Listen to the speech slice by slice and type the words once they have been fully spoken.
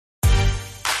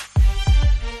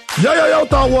Yo,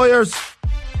 Thought Warriors.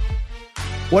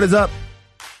 What is up?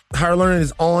 Higher Learning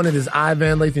is on. It is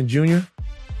Ivan Lathan Jr.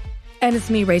 And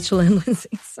it's me, Rachel and Lindsay.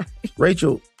 Sorry.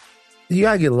 Rachel, you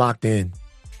got to get locked in.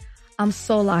 I'm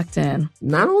so locked in.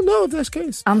 I don't know if that's the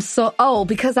case.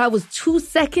 Because I was 2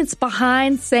 seconds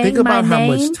behind saying Think about my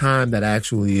name. how much time that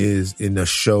actually is in the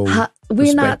show. I'm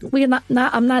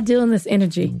not dealing this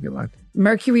energy. Get locked in.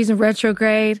 Mercury's in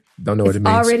retrograde. Don't know what it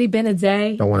means. It's already been a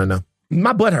day. Don't want to know.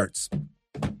 My butt hurts.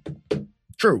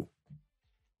 True.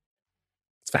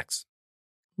 It's facts.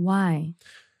 Why?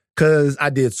 Because I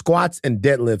did squats and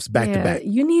deadlifts back to back.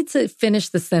 You need to finish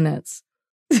the sentence.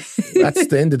 That's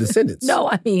the end of the sentence. No,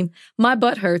 I mean, my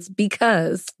butt hurts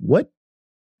because... What?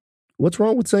 What's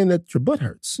wrong with saying that your butt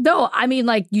hurts? No, I mean,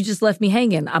 like, you just left me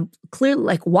hanging. I'm clearly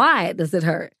like, why does it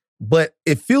hurt? But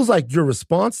it feels like your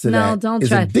response to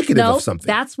is indicative of something.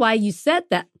 That's why you said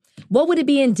that. What would it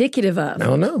be indicative of? I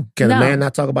don't know. Can a man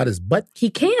not talk about his butt? He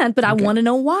can, but I want to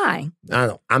know why. I don't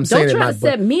know. I'm saying don't try to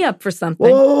set me up for something.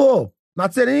 Whoa.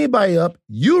 Not setting anybody up.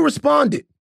 You responded.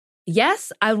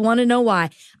 Yes, I want to know why.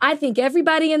 I think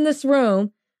everybody in this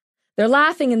room, they're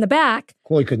laughing in the back.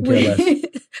 Chloe couldn't care less.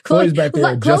 Chloe's back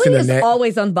there adjusting her neck. Chloe is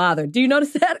always unbothered. Do you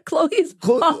notice that? Chloe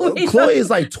is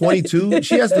like 22.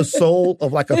 She has the soul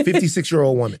of like a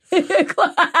 56-year-old woman.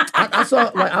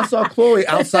 I saw Chloe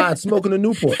outside smoking a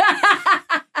Newport.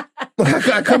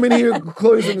 I come in here,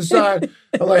 Chloe's on the side.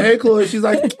 I'm like, hey, Chloe. She's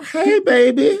like, hey,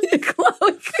 baby.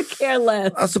 Chloe could care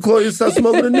less. I saw Chloe start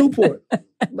smoking a Newport.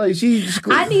 Like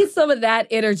I need some of that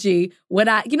energy when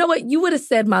you know what? You would have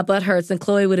said my butt hurts and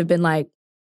Chloe would have been like,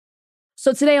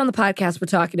 so today on the podcast we're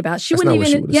talking about, she wouldn't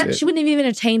have even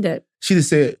entertained it. She'd have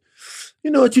said,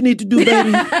 you know what you need to do,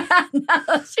 baby?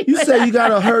 You say you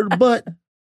got a hurt butt.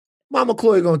 Mama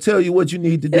Chloe gonna tell you what you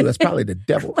need to do. That's probably the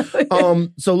devil.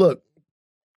 So look,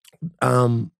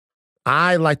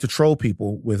 I like to troll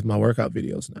people with my workout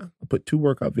videos now. I put 2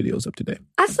 workout videos up today.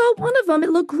 I saw one of them. It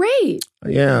looked great.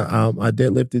 Yeah, I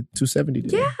deadlifted 270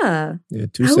 today. Yeah. Yeah,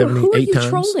 270 who are 8 you times.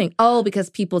 Trolling? Oh, because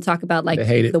people talk about like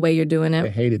the way you're doing it. They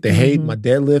hate it. They hate my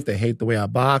deadlift. They hate the way I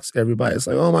box. Everybody's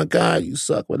like, oh my God, you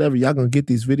suck, whatever. Y'all gonna get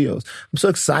these videos. I'm so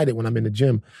excited when I'm in the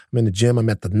gym. I'm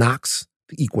at the Knox,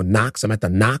 the Equinox. I'm at the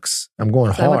Knox. I'm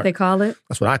going hard. Is that what they call it?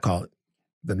 That's what I call it.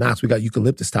 The Knox, we got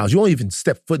eucalyptus tiles. You won't even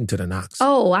step foot into the Knox.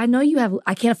 Oh, I know you have.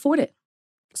 I can't afford it.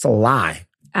 It's a lie.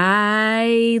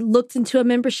 I looked into a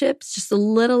membership. It's just a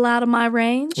little out of my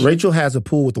range. Rachel has a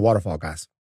pool with the waterfall, guys.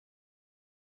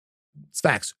 It's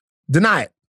facts. Deny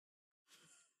it.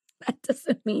 That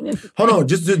doesn't mean anything. Hold on.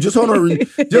 Just hold on.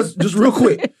 Just real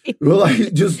quick.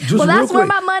 That's where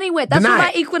my money went. That's where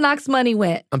my Equinox money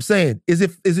went. I'm saying, is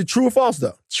it true or false,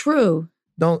 though? True.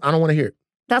 I don't want to hear it.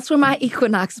 That's where my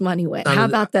Equinox money went. How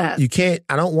about that? You can't.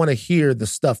 I don't want to hear the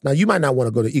stuff. Now, you might not want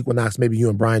to go to Equinox. Maybe you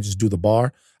and Brian just do the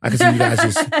bar. I can see you guys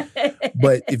just.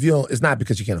 But if you don't, it's not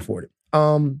because you can't afford it.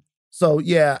 So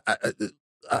yeah,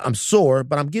 I'm sore,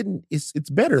 but I'm getting. It's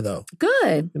better though.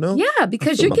 Good. You know. Yeah,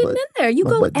 because you're getting in there. You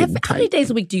go. How many days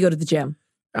a week do you go to the gym?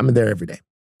 I'm in there every day.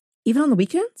 Even on the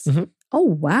weekends? Mm-hmm. Oh,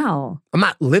 wow. I'm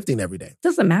not lifting every day.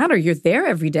 Doesn't matter. You're there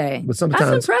every day. But sometimes,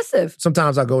 that's impressive.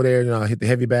 Sometimes I go there, I hit the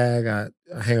heavy bag.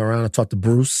 I hang around. I talk to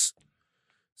Bruce.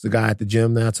 It's the guy at the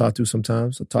gym that I talk to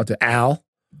sometimes. I talk to Al.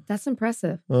 That's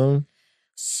impressive.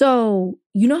 So,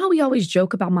 you know how we always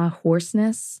joke about my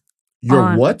hoarseness?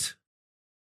 Your what?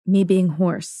 Me being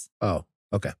hoarse. Oh,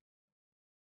 okay.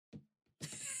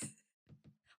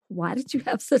 Why did you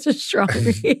have such a strong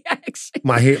reaction?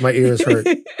 My ears hurt.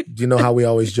 Do you know how we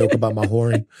always joke about my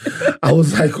whoring? I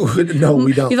was like, no,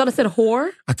 we don't. You thought I said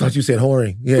whore? I thought you said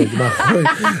whoring. Yeah, my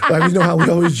whoring. Like, you know how we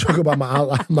always joke about my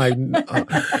outline?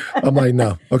 I'm like,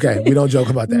 no. Okay, we don't joke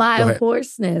about that. My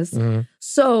hoarseness. Mm-hmm.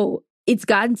 So it's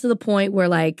gotten to the point where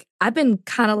like, I've been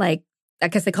kind of like, I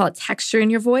guess they call it texture in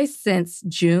your voice since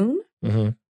June.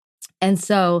 Mm-hmm. And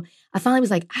so I finally was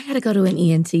like, I got to go to an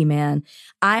ENT, man.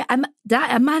 I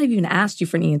might have even asked you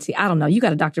for an ENT. I don't know. You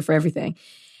got a doctor for everything.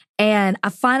 And I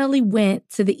finally went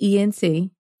to the ENT.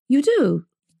 You do.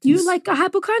 You like a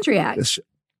hypochondriac.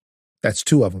 That's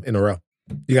 2 of them in a row.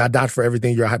 You got a doctor for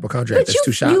everything. You're a hypochondriac. That's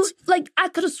 2 shots. I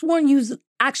could have sworn you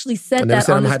actually said that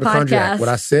on I'm this a hypochondriac. Podcast. What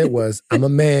I said was, I'm a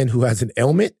man who has an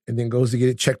ailment and then goes to get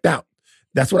it checked out.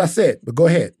 That's what I said. But go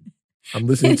ahead. I'm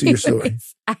listening to your story.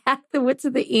 I went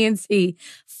to the ENT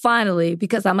finally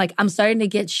because I'm starting to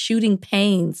get shooting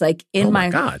pains in my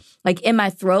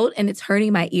throat, and it's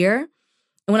hurting my ear.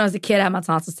 And when I was a kid, I had my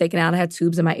tonsils taken out. I had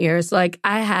tubes in my ears. So I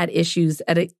had issues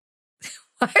at it.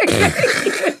 Why are you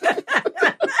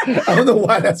I don't know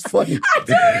why that's funny.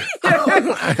 I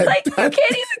don't either. Like, you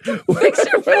can't even fix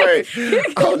your face.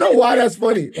 I don't know why that's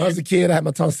funny. When I was a kid, I had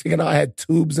my tongue sticking out. I had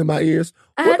tubes in my ears.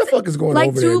 What the fuck is going on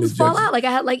over there? Like, tubes fall out. Like,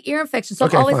 I had, like, ear infections. So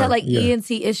I've always had, like, ENT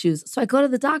issues. So I go to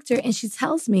the doctor, and she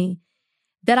tells me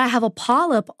that I have a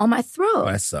polyp on my throat. Oh,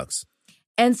 that sucks.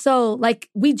 And so, like,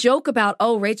 we joke about,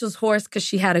 oh, Rachel's hoarse because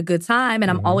she had a good time,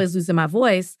 and I'm always losing my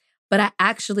voice. But I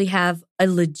actually have a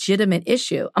legitimate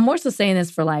issue. I'm more so saying this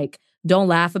for, like, don't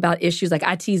laugh about issues. Like,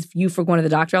 I tease you for going to the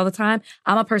doctor all the time.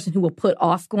 I'm a person who will put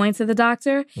off going to the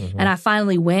doctor. And I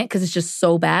finally went because it's just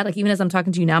so bad. Like, even as I'm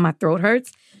talking to you now, my throat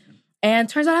hurts. And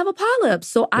turns out I have a polyp.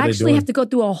 So I actually have to go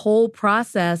through a whole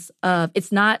process of,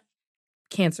 it's not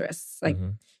cancerous. Like,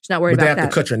 she's not worried about that. But they have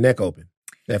to cut your neck open.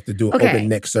 They have to do open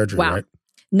neck surgery, right?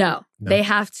 No, they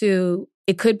have to,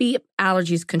 it could be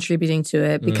allergies contributing to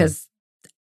it because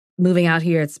moving out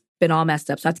here, it's been all messed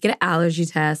up. So I have to get an allergy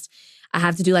test. I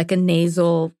have to do like a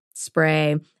nasal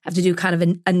spray. I have to do kind of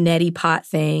a neti pot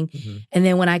thing. And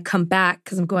then when I come back,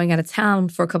 because I'm going out of town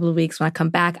for a couple of weeks, when I come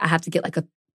back, I have to get like a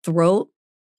throat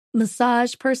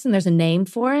massage person. There's a name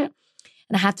for it.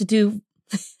 And I have to do...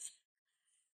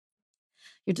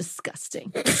 You're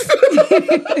disgusting.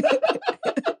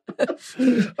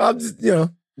 I'm just, you know.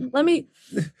 Let me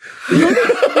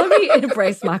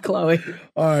embrace my Chloe.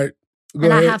 All right. Go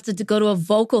ahead. I have to go to a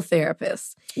vocal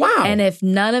therapist. Wow. And if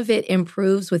none of it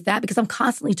improves with that, because I'm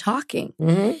constantly talking,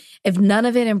 if none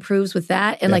of it improves with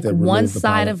that, and like one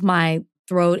side of my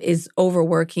throat is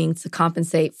overworking to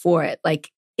compensate for it,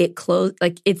 like it closed,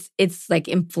 like it's like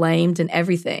inflamed and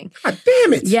everything. God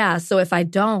damn it. Yeah. So if I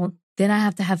don't, then I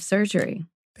have to have surgery.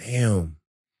 Damn.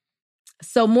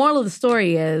 So moral of the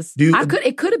story is,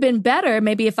 it could have been better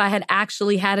maybe if I had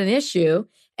actually had an issue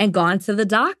and gone to the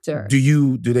doctor.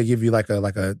 Do they give you like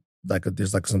a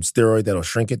there's like some steroid that'll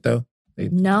shrink it though?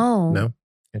 No?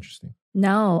 Interesting.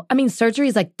 No. I mean, surgery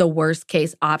is like the worst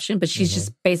case option, but she's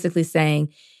just basically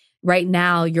saying right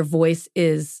now your voice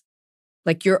is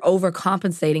like you're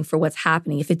overcompensating for what's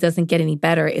happening. If it doesn't get any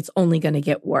better, it's only going to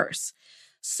get worse.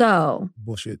 So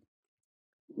bullshit.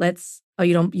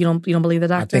 You don't believe the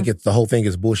doctor? I think the whole thing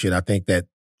is bullshit. I think that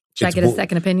should I get a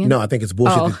second opinion? No, I think it's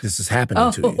bullshit that this is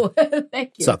happening to you.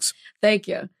 Thank you. Sucks. Thank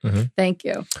you. Thank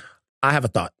you. I have a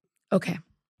thought. Okay.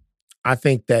 I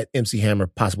think that MC Hammer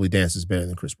possibly dances better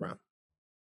than Chris Brown.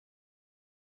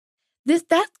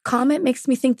 That comment makes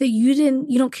me think that you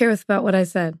don't care about what I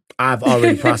said. I've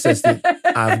already processed it.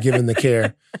 I've given the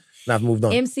care, and I've moved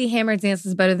on. MC Hammer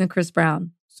dances better than Chris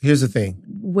Brown. Here's the thing.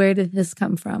 Where did this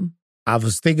come from? I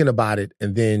was thinking about it,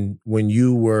 and then when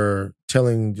you were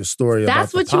telling your story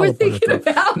that's about what you were thinking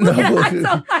about.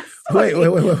 No, wait. Why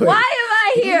am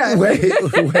I here?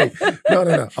 Wait.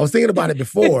 No. I was thinking about it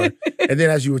before, and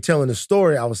then as you were telling the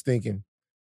story, I was thinking,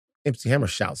 MC Hammer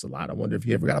shouts a lot. I wonder if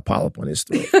he ever got a polyp on his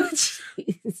throat.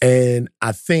 And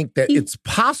I think that it's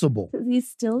possible. Does he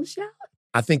still shout?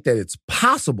 I think that it's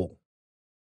possible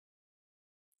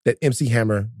that MC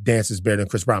Hammer dances better than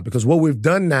Chris Brown. Because what we've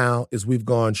done now is we've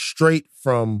gone straight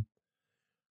from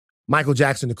Michael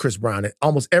Jackson to Chris Brown. And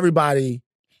almost everybody...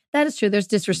 That is true. There's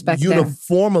disrespect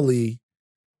uniformly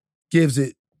gives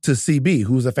it to CB,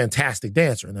 who's a fantastic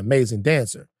dancer, an amazing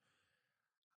dancer.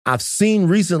 I've seen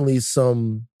recently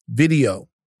some video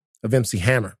of MC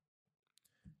Hammer.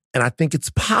 And I think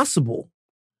it's possible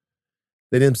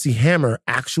that MC Hammer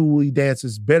actually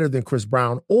dances better than Chris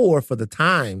Brown, or for the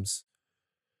times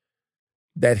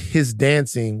that his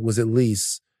dancing was at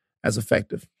least as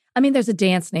effective. I mean, there's a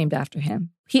dance named after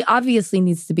him. He obviously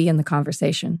needs to be in the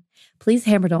conversation. Please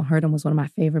Hammer, Don't Hurt Him was one of my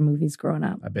favorite movies growing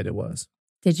up. I bet it was.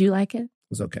 Did you like it? It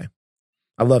was okay.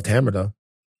 I loved Hammer, though.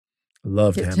 I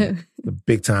loved Hammer. The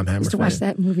big time Hammer. I used to watch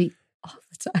that movie all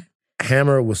the time.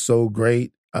 Hammer was so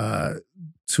great.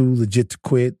 Too Legit to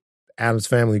Quit. Addams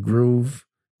Family Groove.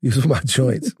 These were my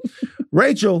joints.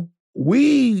 Rachel,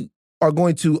 we are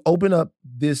going to open up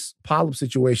this polyp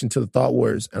situation to the Thought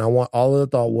Warriors, and I want all of the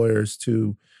Thought Warriors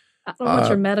to... I don't want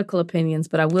your medical opinions,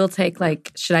 but I will take,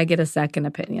 like, should I get a second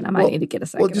opinion? I might need to get a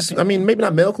second opinion. I mean, maybe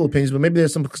not medical opinions, but maybe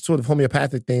there's some sort of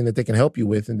homeopathic thing that they can help you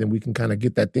with, and then we can kind of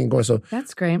get that thing going. So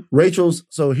that's great.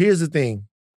 So here's the thing.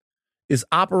 It's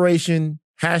Operation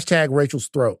 #Rachel's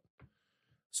Throat.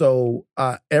 So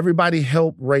everybody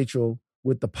help Rachel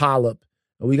with the polyp.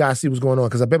 We got to see what's going on,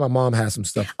 because I bet my mom has some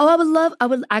stuff. Oh, I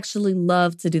would actually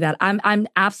love to do that. I'm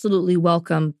absolutely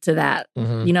welcome to that.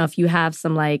 You know, if you have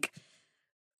some, like,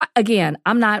 again,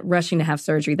 I'm not rushing to have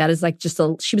surgery. That is like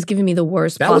she was giving me the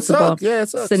worst possible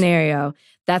scenario.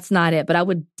 That's not it. But I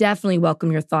would definitely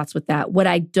welcome your thoughts with that. What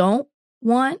I don't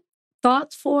want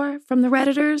thoughts from the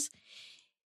Redditors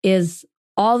is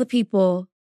all the people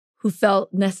who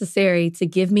felt necessary to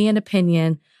give me an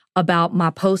opinion about my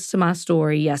post to my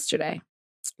story yesterday.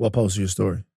 What post to your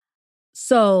story?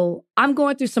 So I'm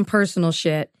going through some personal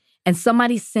shit, and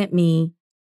somebody sent me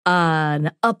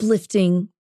an uplifting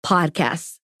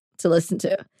podcast to listen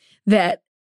to that,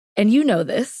 and you know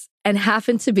this, and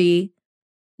happened to be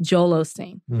Joel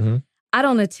Osteen. Mm-hmm. I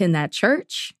don't attend that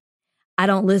church. I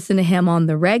don't listen to him on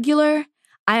the regular.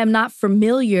 I am not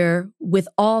familiar with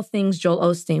all things Joel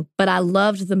Osteen, but I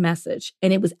loved the message,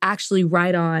 and it was actually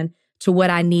right on to what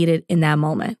I needed in that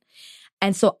moment.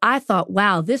 And so I thought,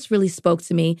 wow, this really spoke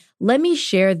to me. Let me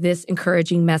share this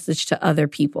encouraging message to other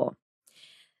people.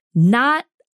 I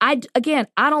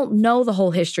don't know the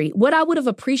whole history. What I would have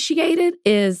appreciated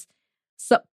is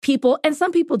some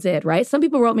people did, right? Some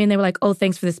people wrote me and they were like, oh,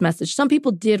 thanks for this message. Some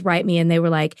people did write me and they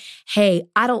were like, hey,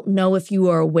 I don't know if you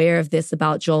are aware of this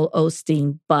about Joel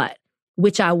Osteen,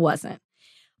 which I wasn't.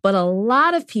 But a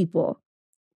lot of people,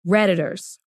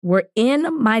 Redditors, were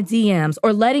in my DMs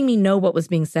or letting me know what was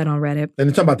being said on Reddit. And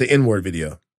you're talking about the N-word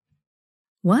video.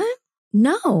 What?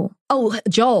 No. Oh,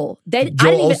 Joel. Joel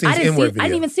Osteen's N-word video. I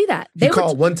didn't even see that.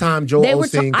 One time Joel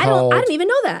Osteen called... I didn't even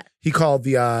know that. He called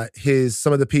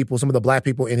some of the black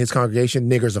people in his congregation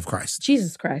niggers of Christ.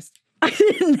 Jesus Christ. I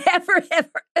never,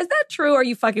 ever. Is that true or are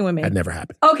you fucking with me? That never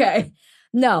happened. Okay.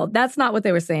 No, that's not what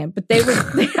they were saying. But they were...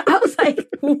 I was like,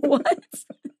 what?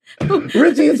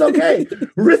 Richie, it's okay.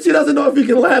 Richie doesn't know if he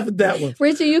can laugh at that one.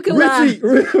 Richie, you can laugh.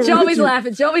 Joey's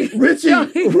laughing.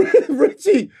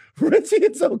 Richie,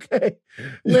 it's okay.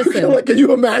 Listen. Can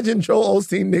you imagine Joel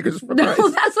Osteen niggers for Christ? No,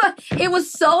 that's what. It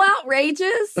was so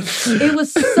outrageous. It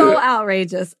was so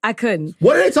outrageous. I couldn't.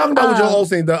 What are they talking about with Joel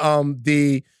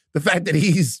Osteen? The fact that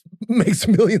he's makes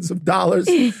millions of dollars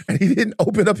and he didn't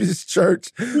open up his church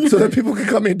so that people could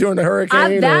come in during the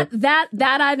hurricane. That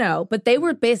I know. But they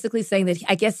were basically saying that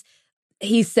I guess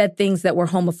he said things that were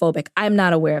homophobic. I'm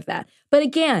not aware of that. But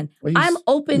again, I'm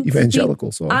open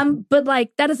evangelical, to but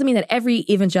like that doesn't mean that every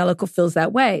evangelical feels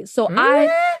that way. So I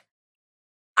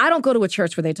don't go to a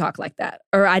church where they talk like that.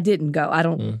 Or I didn't go.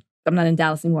 I'm not in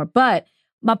Dallas anymore. But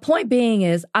my point being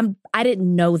is I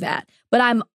didn't know that. But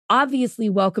I'm obviously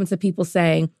welcome to people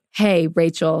saying, hey,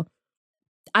 Rachel,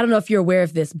 I don't know if you're aware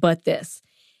of this, but this.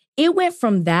 It went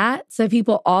from that to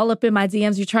people all up in my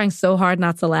DMs. You're trying so hard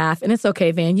not to laugh. And it's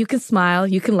okay, Van. You can smile.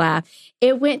 You can laugh.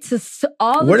 It went to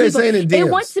all the What are people. They saying in DMs? It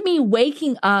went to me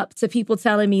waking up to people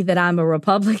telling me that I'm a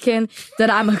Republican, that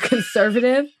I'm a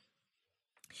conservative,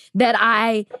 that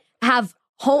I have,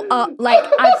 I've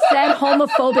said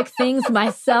homophobic things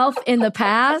myself in the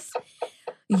past.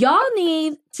 Y'all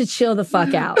need to chill the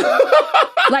fuck out.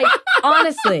 Like,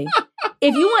 honestly,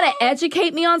 if you want to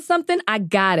educate me on something, I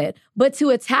got it. But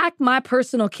to attack my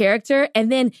personal character and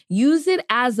then use it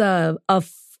as a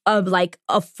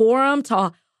forum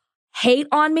to hate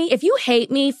on me. If you hate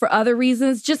me for other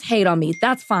reasons, just hate on me.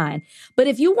 That's fine. But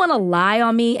if you want to lie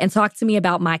on me and talk to me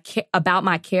about my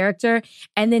character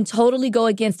and then totally go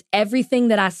against everything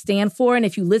that I stand for, and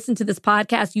if you listen to this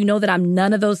podcast, you know that I'm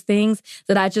none of those things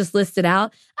that I just listed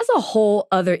out, that's a whole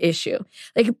other issue.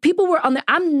 Like people were on there.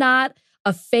 I'm not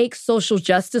a fake social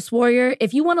justice warrior.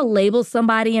 If you want to label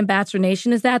somebody in Bachelor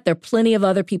Nation as that, there are plenty of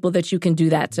other people that you can do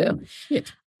that to.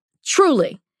 Shit.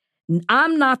 Truly.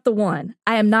 I'm not the one.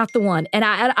 I am not the one. And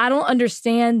I don't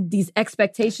understand these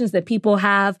expectations that people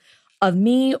have of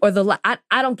me or I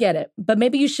don't get it. But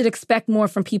maybe you should expect more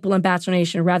from people in Bachelor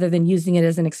Nation rather than using it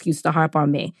as an excuse to harp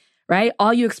on me, right?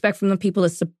 All you expect from the people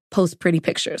is to post pretty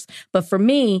pictures. But for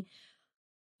me,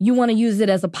 you want to use it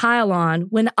as a pile-on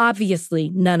when obviously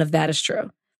none of that is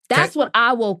true. That's what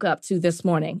I woke up to this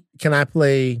morning. Can I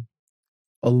play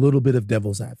a little bit of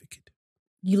devil's advocate?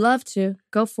 You love to.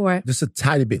 Go for it. Just a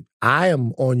tiny bit. I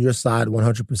am on your side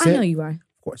 100%. I know you are. Of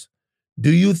course.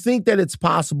 Do you think that it's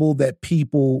possible that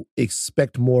people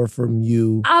expect more from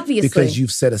you? Obviously. Because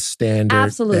you've set a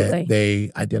standard that they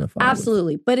identify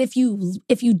Absolutely. With? But if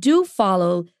you do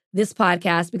follow this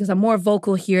podcast, because I'm more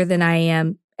vocal here than I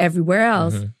am everywhere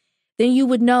else, then you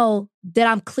would know that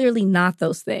I'm clearly not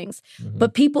those things.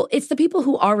 But it's the people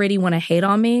who already want to hate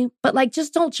on me, but like,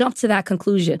 just don't jump to that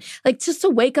conclusion. Like, just to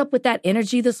wake up with that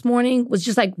energy this morning was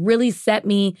just like really set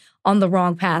me on the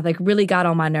wrong path, like really got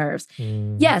on my nerves.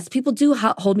 Yes, people do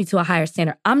hold me to a higher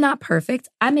standard. I'm not perfect.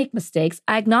 I make mistakes.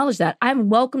 I acknowledge that. I'm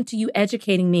welcome to you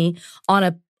educating me on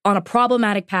a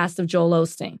problematic past of Joel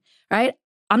Osteen, right?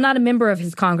 I'm not a member of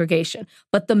his congregation,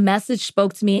 but the message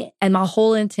spoke to me, and my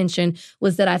whole intention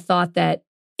was that I thought that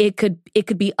it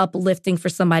could be uplifting for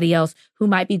somebody else who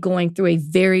might be going through a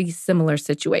very similar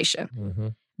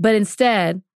situation. But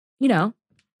instead,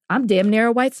 I'm damn near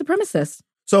a white supremacist.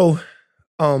 So,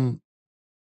 and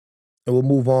we'll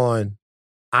move on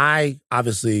I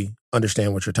obviously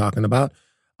understand what you're talking about.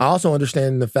 I also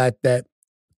understand the fact that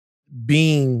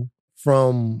being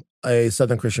from a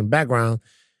Southern Christian background,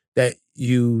 that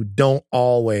you don't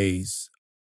always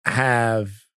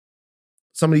have,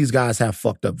 some of these guys have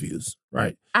fucked up views,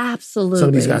 right? Absolutely. Some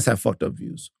of these guys have fucked up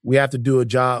views. We have to do a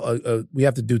job, we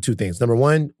have to do two things. Number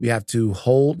one, we have to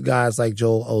hold guys like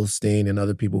Joel Osteen and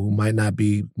other people who might not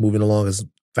be moving along as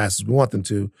fast as we want them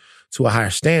to a higher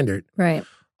standard. Right.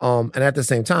 And at the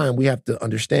same time, we have to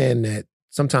understand that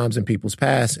sometimes in people's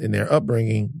past, in their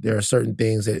upbringing, there are certain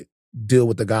things that deal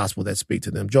with the gospel that speak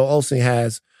to them. Joel Osteen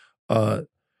has a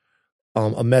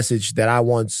message that I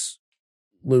once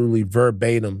literally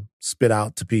verbatim spit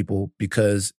out to people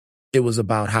because it was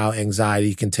about how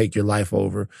anxiety can take your life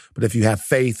over. But if you have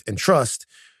faith and trust,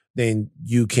 then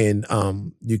you can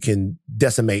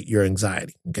decimate your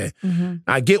anxiety. Okay. Mm-hmm.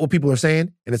 I get what people are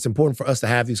saying, and it's important for us to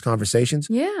have these conversations.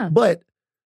 Yeah. But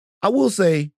I will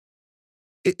say,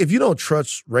 if you don't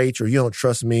trust Rach or you don't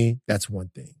trust me, that's one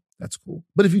thing. That's cool.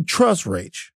 But if you trust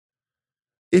Rach,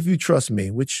 if you trust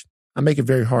me, which I make it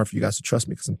very hard for you guys to trust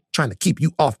me because I'm trying to keep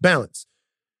you off balance,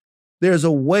 there's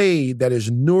a way that is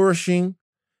nourishing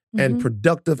and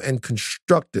productive and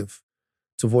constructive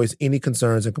to voice any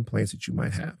concerns and complaints that you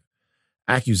might have.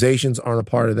 Accusations aren't a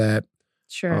part of that.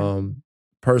 Sure.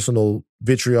 Personal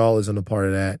vitriol isn't a part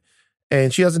of that.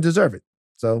 And she doesn't deserve it.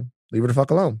 So leave her the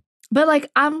fuck alone. But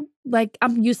I'm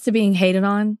used to being hated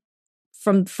on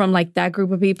from like that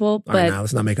group of people. But all right, now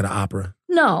let's not make it an opera.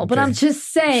 No, okay. But I'm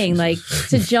just saying, like,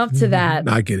 to jump to that.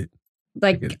 No, I get it.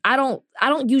 Like, I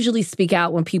don't usually speak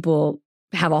out when people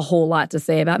have a whole lot to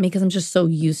say about me because I'm just so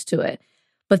used to it.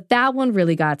 But that one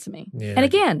really got to me. Yeah. And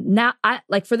again, now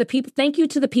for the people, thank you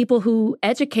to the people who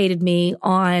educated me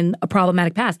on a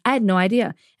problematic past. I had no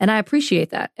idea. And I appreciate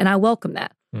that. And I welcome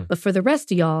that. But for the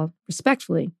rest of y'all,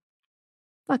 respectfully,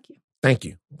 fuck you. Thank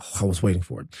you. Oh, I was waiting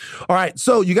for it. All right.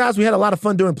 So you guys, we had a lot of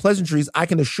fun doing pleasantries. I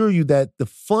can assure you that the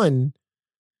fun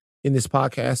in this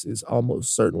podcast is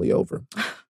almost certainly over.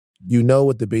 You know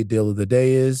what the big deal of the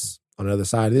day is. On the other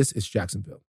side of this, it's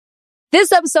Jacksonville.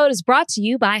 This episode is brought to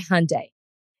you by Hyundai.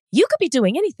 You could be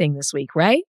doing anything this week,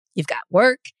 right? You've got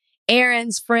work,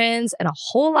 errands, friends, and a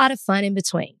whole lot of fun in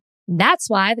between. That's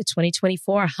why the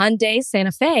 2024 Hyundai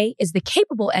Santa Fe is the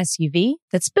capable SUV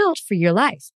that's built for your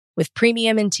life. With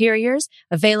premium interiors,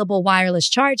 available wireless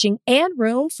charging, and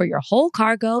room for your whole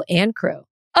cargo and crew.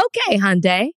 Okay,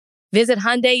 Hyundai. Visit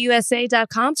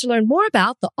HyundaiUSA.com to learn more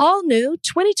about the all-new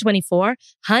 2024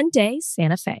 Hyundai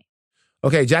Santa Fe.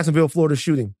 Okay, Jacksonville, Florida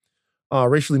shooting.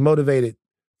 Racially motivated.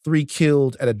 3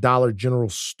 killed at a Dollar General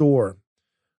store.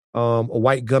 A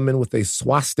white gunman with a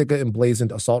swastika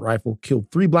emblazoned assault rifle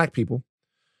killed 3 black people.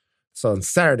 So on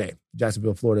Saturday,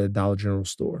 Jacksonville, Florida, Dollar General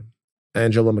store.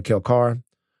 Angela McKell Carr,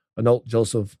 Anult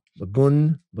Joseph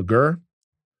Lagur,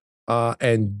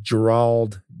 and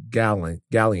Gerald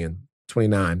Gallion,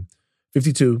 29,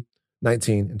 52,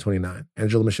 19, and 29.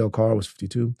 Angela Michelle Carr was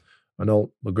 52.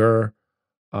 Anult Lagur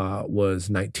was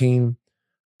 19.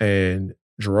 And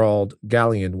Gerald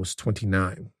Gallion was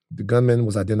 29. The gunman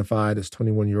was identified as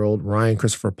 21-year-old Ryan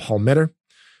Christopher Palmetter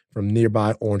from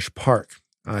nearby Orange Park.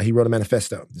 He wrote a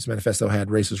manifesto. This manifesto had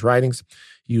racist writings.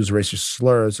 He used racist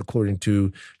slurs, according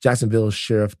to Jacksonville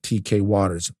Sheriff T.K.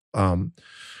 Waters.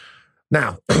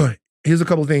 Now, here's a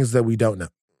couple of things that we don't know.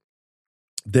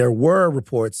 There were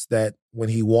reports that when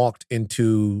he walked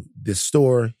into this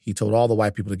store, he told all the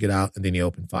white people to get out, and then he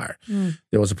opened fire.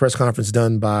 There was a press conference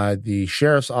done by the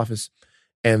sheriff's office,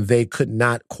 and they could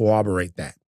not corroborate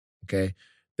that, okay?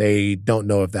 They don't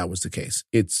know if that was the case.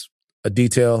 It's a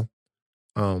detail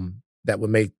that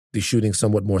would make the shooting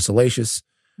somewhat more salacious,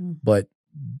 but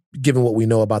given what we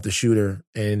know about the shooter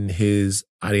and his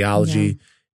ideology,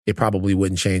 it probably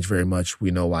wouldn't change very much. We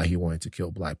know why he wanted to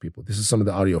kill black people. This is some of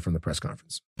the audio from the press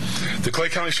conference. The Clay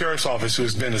County Sheriff's Office, who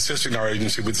has been assisting our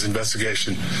agency with this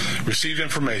investigation, received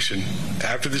information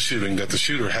after the shooting that the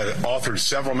shooter had authored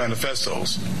several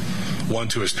manifestos, one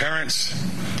to his parents,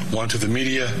 one to the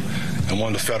media, and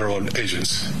one to federal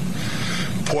agents.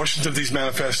 Portions of these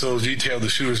manifestos detail the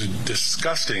shooter's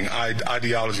disgusting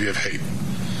ideology of hate.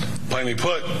 Plainly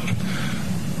put,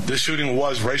 this shooting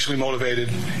was racially motivated,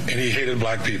 and he hated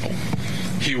black people.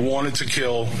 He wanted to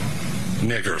kill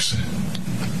niggers.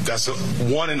 That's the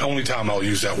one and only time I'll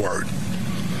use that word.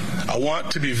 I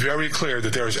want to be very clear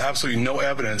that there is absolutely no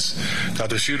evidence that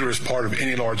the shooter is part of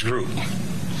any large group.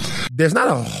 There's not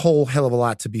a whole hell of a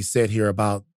lot to be said here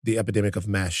about the epidemic of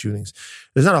mass shootings.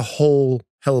 There's not a whole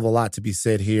hell of a lot to be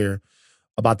said here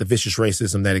about the vicious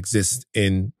racism that exists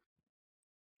in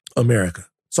America.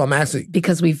 So I'm asking,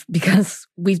 because we've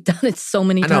done it so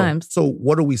many times. So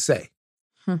what do we say?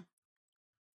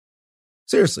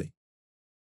 Seriously.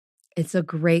 It's a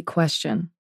great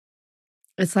question.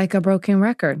 It's like a broken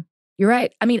record. You're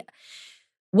right. I mean,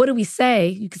 what do we say?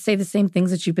 You could say the same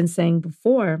things that you've been saying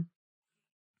before.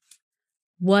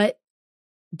 What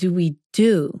do we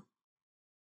do?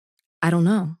 I don't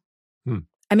know.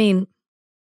 I mean,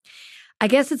 I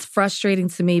guess it's frustrating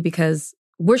to me because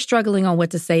we're struggling on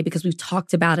what to say because we've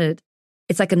talked about it.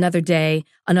 It's like another day,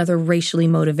 another racially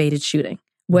motivated shooting,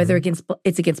 whether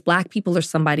it's against Black people or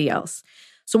somebody else.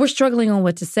 So we're struggling on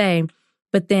what to say,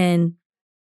 but then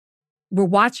we're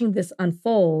watching this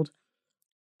unfold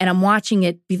and I'm watching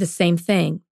it be the same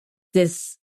thing.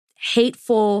 This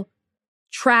hateful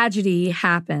tragedy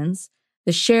happens.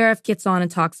 The sheriff gets on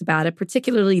and talks about it.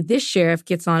 Particularly this sheriff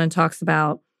gets on and talks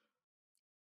about,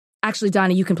 actually,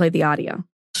 Donnie, you can play the audio.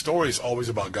 The story is always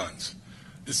about guns.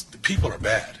 The people are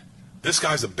bad. This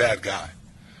guy's a bad guy.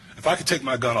 If I could take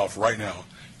my gun off right now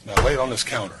and I lay it on this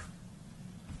counter,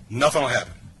 nothing will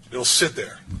happen. It'll sit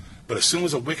there. But as soon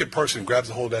as a wicked person grabs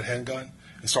a hold of that handgun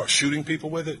and starts shooting people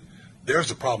with it, there's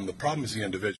the problem. The problem is the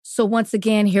individual. So once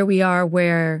again, here we are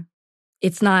where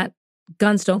it's not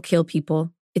guns don't kill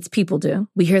people, it's people do.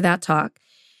 We hear that talk.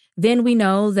 Then we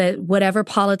know that whatever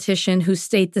politician whose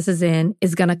state this is in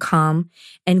is going to come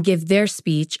and give their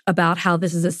speech about how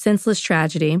this is a senseless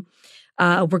tragedy.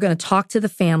 We're going to talk to the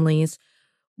families.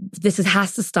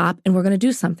 Has to stop, and we're going to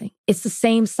do something. It's the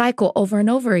same cycle over and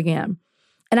over again.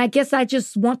 And I guess I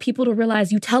just want people to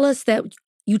realize you tell us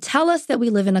that we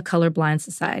live in a colorblind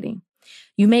society.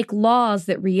 You make laws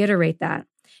that reiterate that.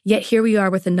 Yet here we are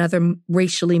with another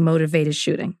racially motivated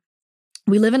shooting.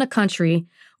 We live in a country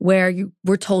where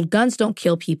we're told guns don't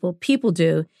kill people, people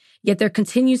do, yet there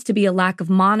continues to be a lack of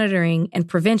monitoring and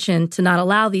prevention to not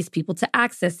allow these people to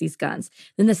access these guns.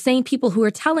 Then the same people who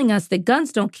are telling us that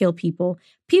guns don't kill people,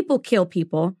 people kill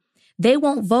people, they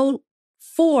won't vote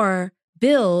for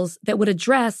bills that would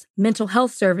address mental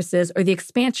health services or the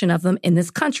expansion of them in this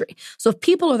country. So if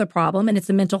people are the problem and it's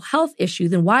a mental health issue,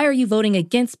 then why are you voting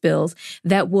against bills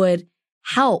that would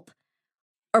help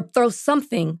or throw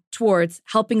something towards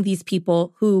helping these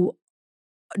people who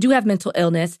do have mental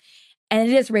illness and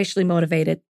it is racially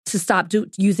motivated to stop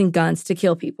using guns to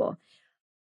kill people?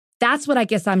 That's what I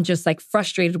guess I'm just like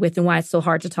frustrated with and why it's so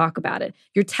hard to talk about it.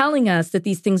 You're telling us that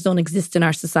these things don't exist in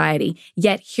our society,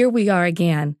 yet here we are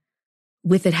again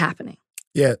with it happening.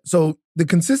 Yeah. So the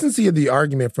consistency of the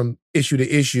argument from issue to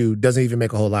issue doesn't even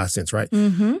make a whole lot of sense, right?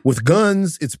 Mm-hmm. With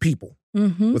guns, it's people.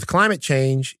 Mm-hmm. With climate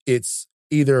change, it's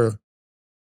either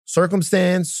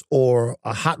circumstance or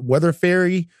a hot weather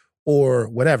fairy or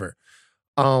whatever.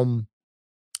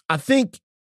 I think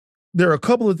there are a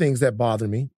couple of things that bother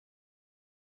me.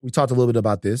 We talked a little bit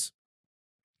about this,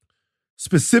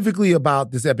 specifically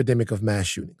about this epidemic of mass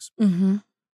shootings. Mm-hmm.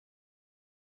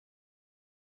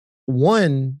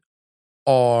 One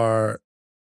are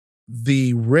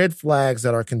the red flags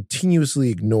that are continuously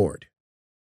ignored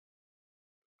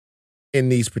in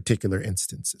these particular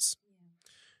instances.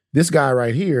 This guy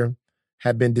right here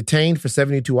had been detained for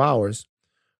 72 hours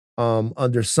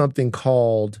under something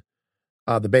called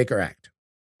the Baker Act.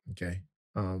 Okay.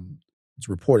 It's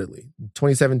reportedly. In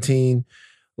 2017,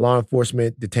 law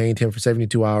enforcement detained him for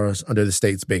 72 hours under the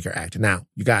state's Baker Act. Now,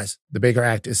 you guys, the Baker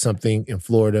Act is something in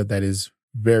Florida that is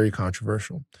very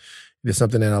controversial. It is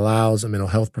something that allows a mental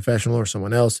health professional or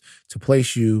someone else to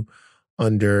place you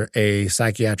under a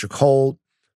psychiatric hold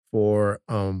for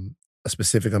a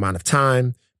specific amount of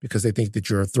time because they think that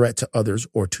you're a threat to others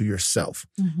or to yourself.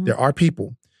 Mm-hmm. There are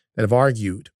people that have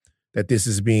argued that this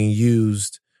is being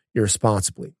used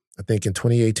irresponsibly. I think in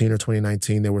 2018 or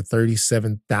 2019, there were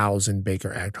 37,000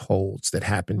 Baker Act holds that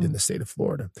happened in the state of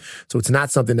Florida. So it's not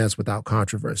something that's without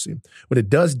controversy. What it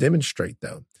does demonstrate,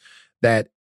 though, that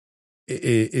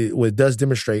what it does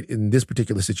demonstrate in this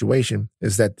particular situation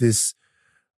is that this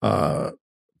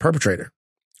perpetrator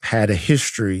had a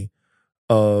history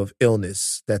of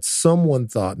illness that someone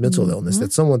thought, mental illness,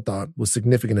 that someone thought was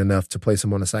significant enough to place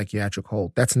him on a psychiatric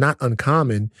hold. That's not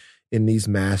uncommon in these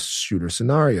mass shooter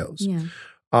scenarios. Yeah.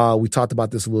 We talked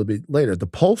about this a little bit later. The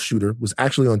Pulse shooter was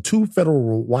actually on 2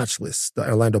 federal watch lists, the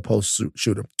Orlando Pulse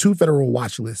shooter, 2 federal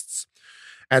watch lists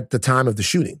at the time of the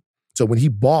shooting. So when he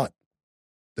bought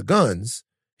the guns,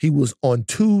 he was on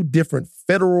 2 different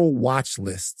federal watch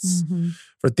lists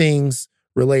for things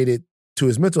related to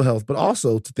his mental health, but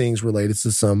also to things related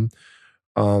to some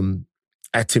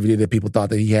activity that people thought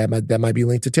that he had that might be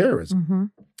linked to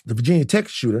terrorism. The Virginia Tech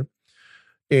shooter,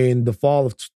 in the fall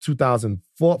of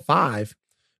 2005,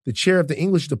 the chair of the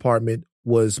English department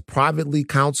was privately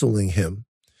counseling him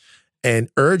and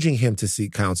urging him to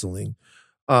seek counseling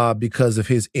because of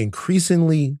his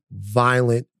increasingly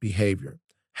violent behavior.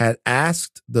 had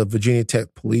asked the Virginia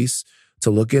Tech police to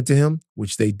look into him,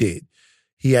 which they did.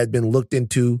 He had been looked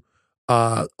into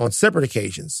on separate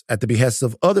occasions at the behest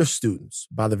of other students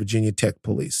by the Virginia Tech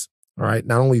police. All right.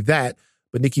 Not only that,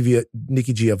 but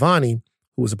Nikki Giovanni,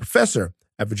 who was a professor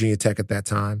at Virginia Tech at that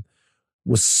time,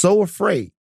 was so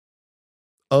afraid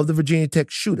of the Virginia Tech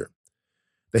shooter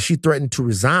that she threatened to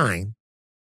resign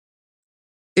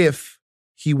if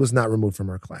he was not removed from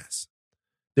her class.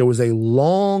 There was a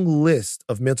long list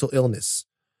of mental illness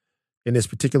in this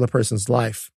particular person's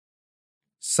life.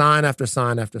 Sign after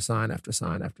sign after sign after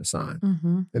sign after sign.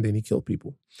 Mm-hmm. And then he killed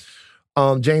people.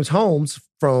 James Holmes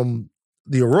from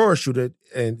the Aurora shooting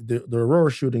and the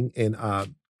Aurora shooting in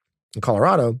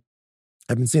Colorado,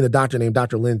 I've been seeing a doctor named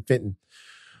Dr. Lynn Fenton.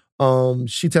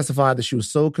 She testified that she was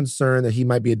so concerned that he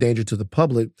might be a danger to the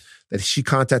public that she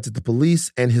contacted the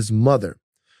police and his mother.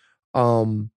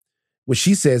 What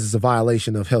she says is a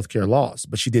violation of healthcare laws,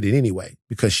 but she did it anyway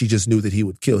because she just knew that he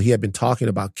would kill. He had been talking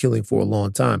about killing for a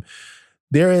long time.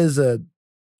 There is a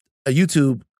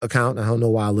YouTube account, I don't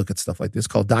know why I look at stuff like this,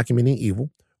 called Documenting Evil,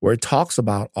 where it talks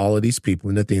about all of these people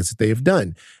and the things that they have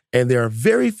done. And there are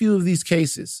very few of these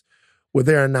cases where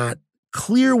there are not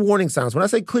clear warning signs. When I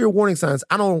say clear warning signs,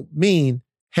 I don't mean,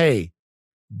 hey,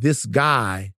 this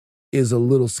guy is a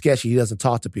little sketchy. He doesn't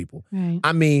talk to people. Right.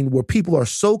 I mean, where people are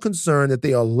so concerned that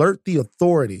they alert the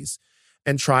authorities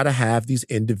and try to have these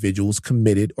individuals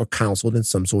committed or counseled in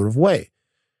some sort of way.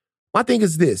 My thing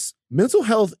is this: mental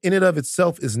health in and of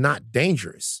itself is not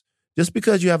dangerous. Just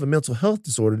because you have a mental health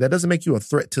disorder, that doesn't make you a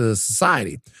threat to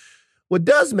society. What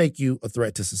does make you a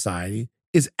threat to society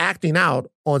is acting out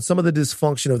on some of the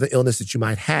dysfunction of the illness that you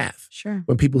might have. Sure.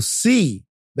 When people see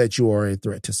that you are a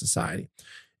threat to society.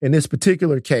 In this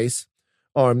particular case,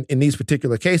 or in these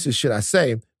particular cases, should I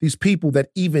say, these people that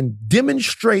even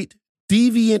demonstrate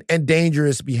deviant and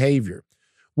dangerous behavior,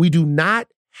 we do not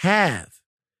have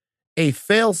a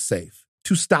fail-safe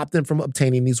to stop them from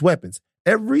obtaining these weapons.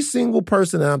 Every single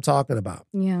person that I'm talking about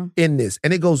in this,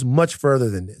 and it goes much further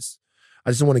than this.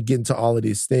 I just want to get into all of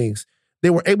these things. They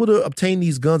were able to obtain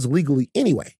these guns legally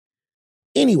anyway.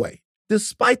 Anyway,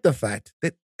 despite the fact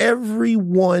that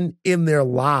everyone in their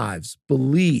lives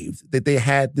believed that they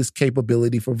had this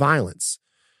capability for violence.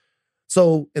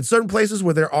 So in certain places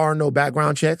where there are no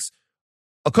background checks,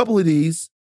 a couple of these,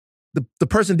 the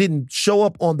person didn't show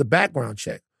up on the background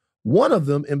check. One of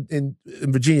them in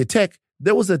Virginia Tech,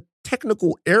 there was a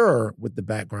technical error with the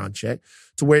background check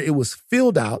to where it was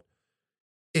filled out,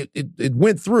 it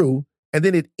went through, and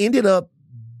then it ended up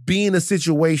being a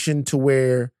situation to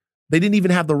where they didn't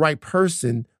even have the right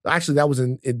person. Actually,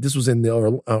 this was in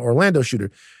the Orlando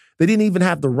shooter. They didn't even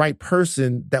have the right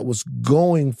person that was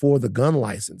going for the gun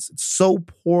license. It's so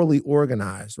poorly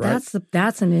organized, right?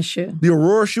 That's an issue. The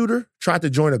Aurora shooter tried to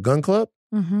join a gun club.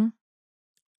 Mm-hmm.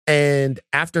 And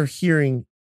after hearing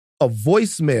a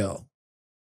voicemail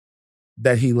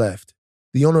that he left,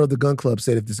 the owner of the gun club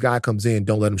said, if this guy comes in,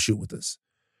 don't let him shoot with us.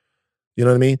 You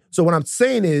know what I mean? So what I'm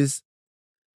saying is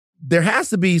there has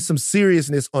to be some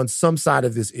seriousness on some side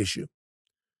of this issue.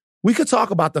 We could talk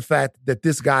about the fact that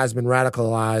this guy's been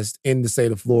radicalized in the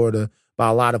state of Florida by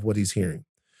a lot of what he's hearing.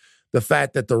 The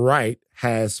fact that the right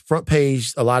has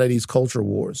front-paged a lot of these culture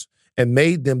wars and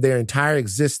made them their entire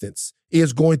existence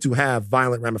is going to have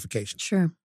violent ramifications.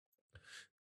 Sure.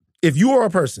 If you are a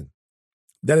person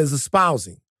that is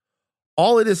espousing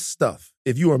all of this stuff,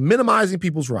 if you are minimizing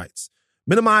people's rights,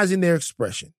 minimizing their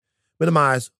expression,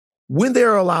 minimize when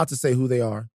they're allowed to say who they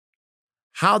are,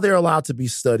 how they're allowed to be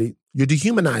studied, you're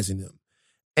dehumanizing them.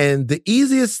 And the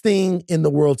easiest thing in the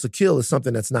world to kill is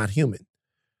something that's not human.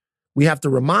 We have to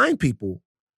remind people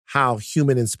how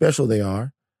human and special they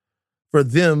are for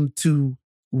them to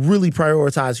really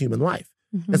prioritize human life.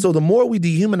 Mm-hmm. And so the more we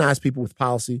dehumanize people with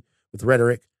policy, with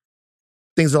rhetoric,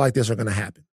 things like this are going to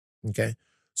happen, okay?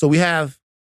 So we have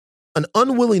an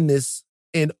unwillingness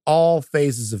in all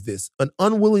phases of this, an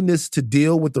unwillingness to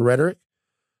deal with the rhetoric,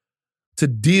 to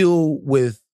deal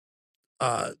with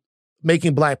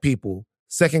making Black people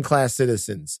second-class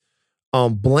citizens,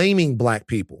 blaming Black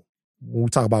people. When we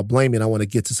talk about blaming, I want to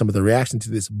get to some of the reaction to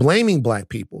this. Blaming Black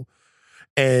people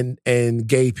and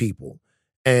gay people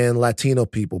and Latino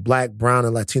people, Black, brown,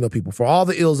 and Latino people for all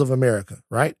the ills of America,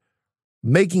 right?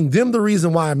 Making them the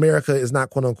reason why America is not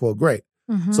quote-unquote great.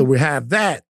 Mm-hmm. So we have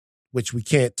that, which we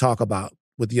can't talk about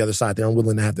with the other side. They're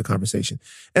unwilling to have the conversation.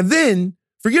 And then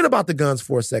forget about the guns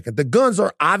for a second. The guns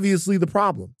are obviously the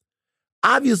problem.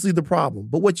 Obviously the problem.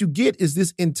 But what you get is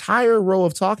this entire row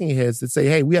of talking heads that say,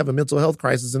 hey, we have a mental health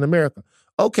crisis in America.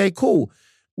 Okay, cool.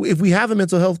 If we have a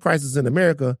mental health crisis in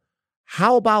America,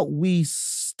 how about we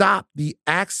stop stop the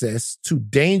access to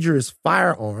dangerous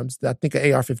firearms. I think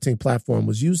an AR-15 platform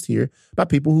was used here by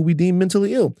people who we deem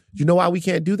mentally ill. You know why we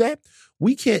can't do that?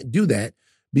 We can't do that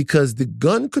because the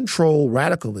gun control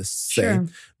radicalists say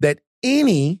that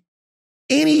any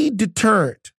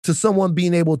deterrent to someone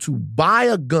being able to buy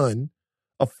a gun,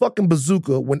 a fucking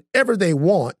bazooka, whenever they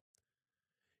want,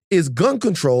 is gun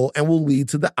control and will lead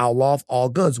to the outlaw of all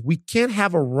guns. We can't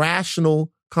have a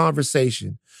rational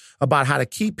conversation about how to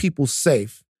keep people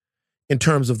safe in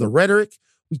terms of the rhetoric.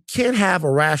 We can't have a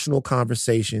rational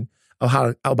conversation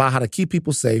about how to keep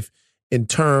people safe in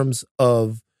terms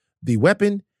of the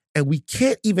weapon. And we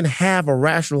can't even have a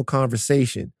rational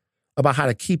conversation about how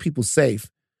to keep people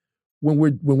safe when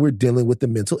we're dealing with the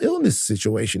mental illness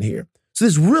situation here. So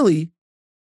there's really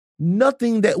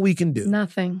nothing that we can do.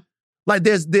 Nothing. Like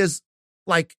there's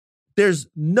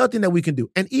nothing that we can do.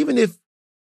 And even if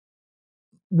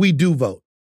we do vote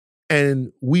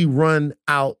and we run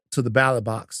out to the ballot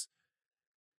box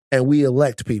and we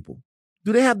elect people,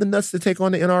 do they have the nuts to take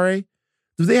on the NRA?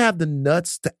 Do they have the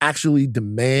nuts to actually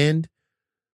demand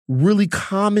really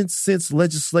common sense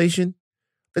legislation?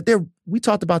 We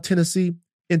talked about Tennessee.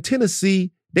 In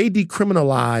Tennessee, they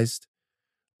decriminalized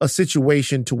a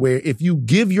situation to where if you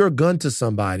give your gun to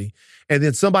somebody and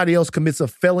then somebody else commits a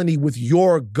felony with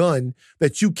your gun,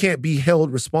 that you can't be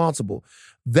held responsible.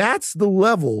 That's the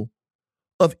level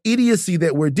of idiocy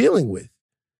that we're dealing with.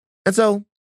 And so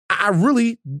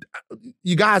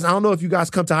you guys, I don't know if you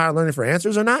guys come to Higher Learning for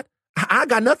answers or not. I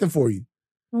got nothing for you.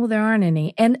 Well, there aren't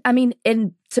any. And I mean,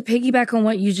 and to piggyback on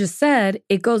what you just said,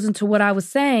 it goes into what I was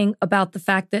saying about the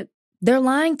fact that they're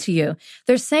lying to you.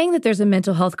 They're saying that there's a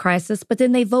mental health crisis, but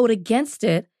then they vote against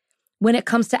it when it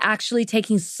comes to actually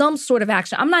taking some sort of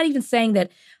action. I'm not even saying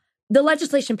that the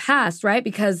legislation passed, right?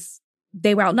 Because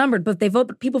they were outnumbered, but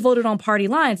people voted on party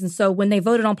lines. And so when they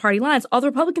voted on party lines, all the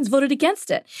Republicans voted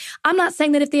against it. I'm not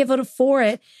saying that if they had voted for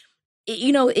it,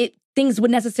 things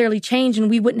would necessarily change and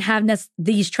we wouldn't have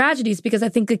these tragedies, because I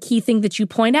think the key thing that you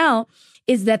point out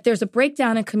is that there's a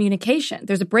breakdown in communication.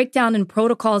 There's a breakdown in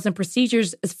protocols and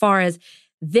procedures as far as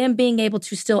them being able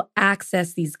to still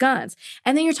access these guns.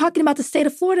 And then you're talking about the state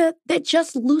of Florida that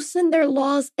just loosened their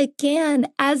laws again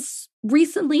as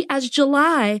recently as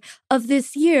July of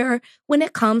this year when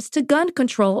it comes to gun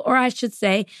control, or I should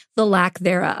say the lack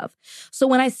thereof. So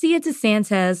when I see a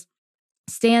DeSantis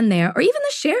stand there, or even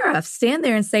the sheriff stand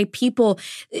there and say people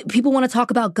want to talk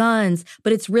about guns,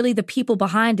 but it's really the people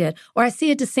behind it. Or I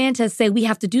see a DeSantis say we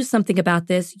have to do something about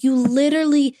this. You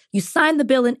signed the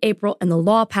bill in April and the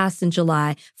law passed in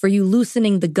July for you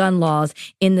loosening the gun laws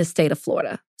in the state of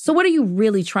Florida. So what are you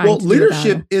really trying to do about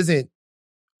it?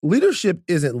 Leadership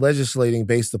isn't legislating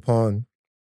based upon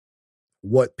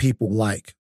what people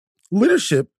like.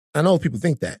 Leadership, I know people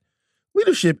think that.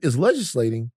 Leadership is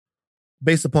legislating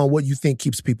based upon what you think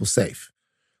keeps people safe.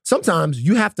 Sometimes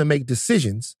you have to make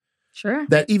decisions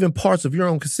that even parts of your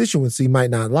own constituency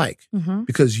might not like,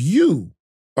 because you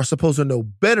are supposed to know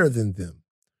better than them.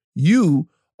 You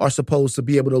are supposed to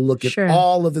be able to look at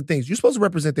all of the things. You're supposed to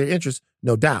represent their interests,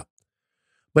 no doubt.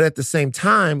 But at the same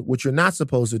time, what you're not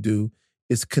supposed to do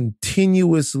is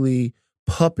continuously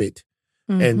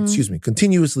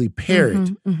continuously parrot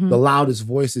the loudest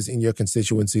voices in your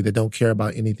constituency that don't care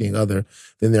about anything other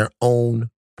than their own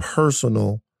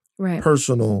personal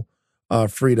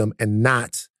freedom and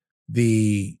not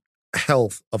the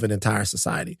health of an entire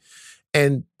society.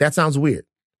 And that sounds weird.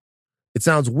 It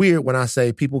sounds weird when I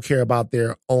say people care about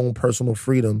their own personal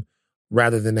freedom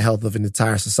rather than the health of an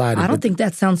entire society. I don't think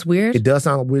that sounds weird. It does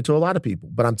sound weird to a lot of people.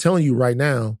 But I'm telling you right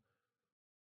now,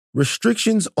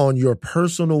 restrictions on your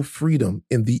personal freedom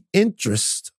in the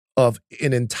interest of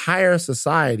an entire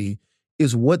society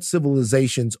is what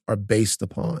civilizations are based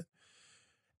upon.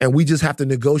 And we just have to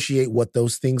negotiate what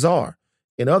those things are.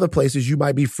 In other places, you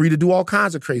might be free to do all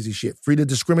kinds of crazy shit, free to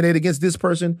discriminate against this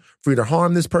person, free to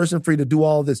harm this person, free to do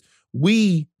all of this.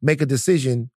 We make a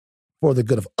decision for the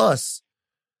good of us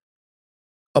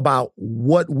about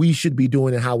what we should be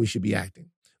doing and how we should be acting.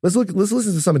 Let's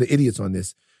listen to some of the idiots on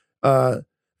this.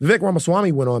 Vivek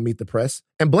Ramaswamy went on Meet the Press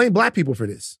and blamed black people for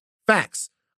this. Facts.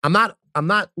 I'm not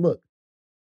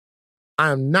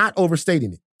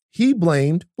overstating it. He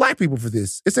blamed black people for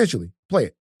this, essentially. Play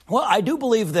it. Well, I do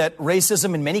believe that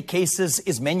racism in many cases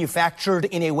is manufactured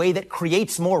in a way that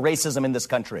creates more racism in this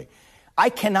country. I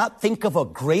cannot think of a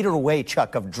greater way,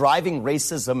 Chuck, of driving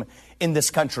racism in this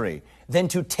country than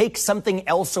to take something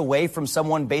else away from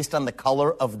someone based on the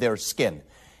color of their skin.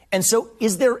 And so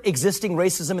is there existing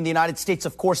racism in the United States?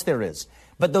 Of course there is.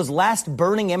 But those last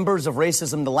burning embers of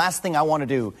racism, the last thing I want to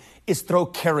do is throw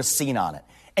kerosene on it.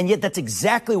 And yet that's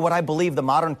exactly what I believe the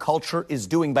modern culture is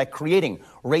doing by creating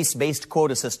race-based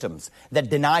quota systems that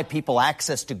deny people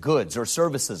access to goods or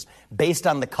services based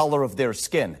on the color of their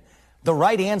skin. The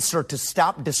right answer to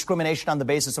stop discrimination on the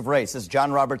basis of race, as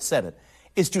John Roberts said it,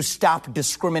 is to stop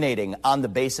discriminating on the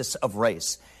basis of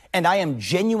race. And I am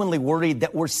genuinely worried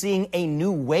that we're seeing a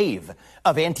new wave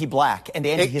of anti-black and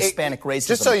anti-Hispanic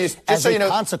racism as a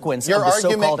consequence of the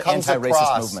so-called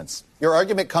anti-racist movements. Your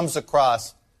argument comes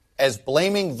across as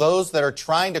blaming those that are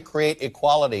trying to create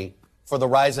equality for the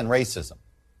rise in racism.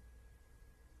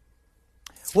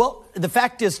 Well, the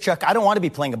fact is, Chuck, I don't want to be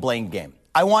playing a blame game.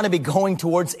 I want to be going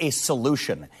towards a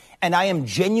solution. And I am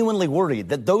genuinely worried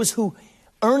that those who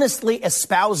earnestly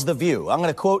espouse the view, I'm going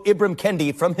to quote Ibram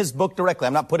Kendi from his book directly,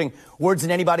 I'm not putting words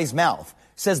in anybody's mouth,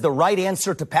 says the right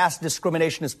answer to past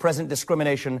discrimination is present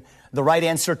discrimination. The right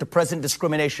answer to present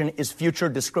discrimination is future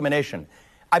discrimination.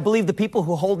 I believe the people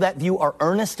who hold that view are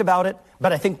earnest about it,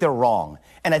 but I think they're wrong.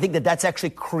 And I think that that's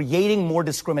actually creating more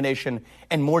discrimination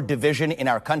and more division in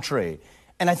our country.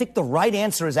 And I think the right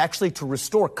answer is actually to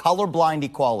restore colorblind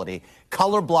equality,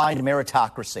 colorblind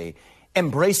meritocracy,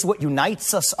 embrace what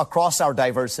unites us across our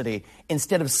diversity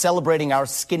instead of celebrating our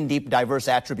skin-deep diverse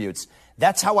attributes.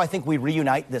 That's how I think we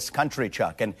reunite this country,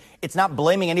 Chuck. And it's not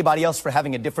blaming anybody else for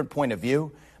having a different point of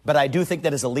view, but I do think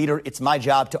that as a leader, it's my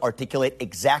job to articulate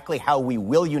exactly how we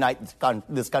will unite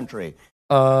this country.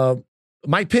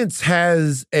 Mike Pence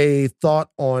has a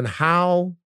thought on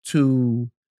how to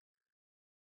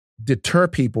deter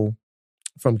people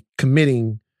from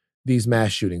committing these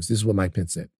mass shootings. This is what Mike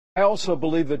Pence said. I also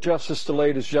believe that justice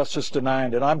delayed is justice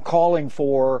denied, and I'm calling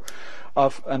for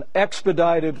an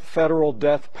expedited federal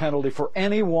death penalty for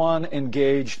anyone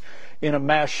engaged in a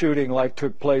mass shooting like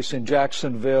took place in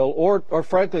Jacksonville, or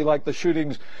frankly, like the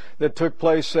shootings that took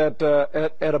place at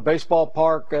a baseball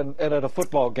park and at a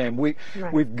football game.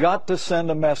 We've got to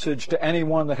send a message to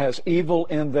anyone that has evil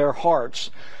in their hearts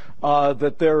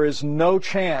that there is no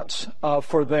chance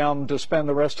for them to spend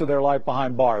the rest of their life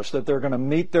behind bars, that they're going to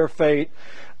meet their fate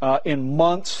in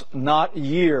months, not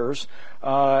years.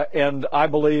 And I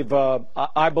believe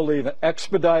an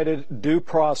expedited due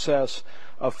process,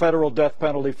 a federal death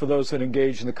penalty for those that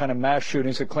engage in the kind of mass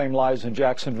shootings that claim lives in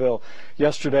Jacksonville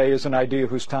yesterday is an idea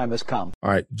whose time has come. All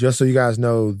right, just so you guys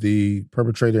know, the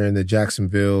perpetrator in the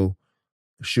Jacksonville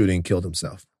shooting killed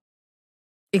himself.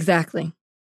 Exactly.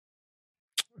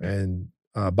 And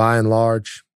by and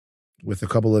large, with a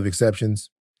couple of exceptions,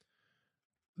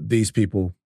 these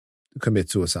people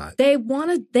commit suicide. They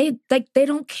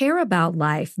don't care about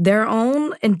life, their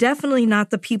own, and definitely not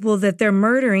the people that they're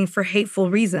murdering for hateful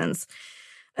reasons.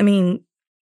 I mean,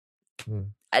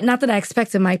 not that I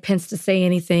expected Mike Pence to say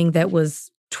anything that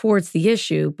was towards the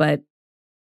issue, but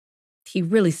he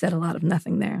really said a lot of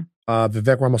nothing there.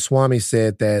 Vivek Ramaswamy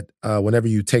said that whenever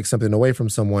you take something away from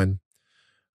someone,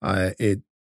 it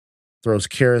throws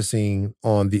kerosene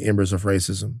on the embers of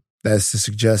racism. That's to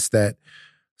suggest that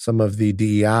some of the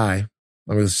DEI, I'm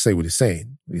going to say what he's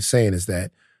saying. What he's saying is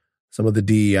that some of the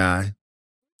DEI,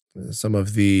 some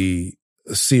of the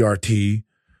CRT,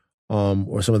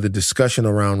 or some of the discussion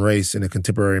around race in a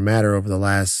contemporary matter over the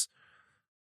last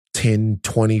 10,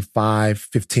 25,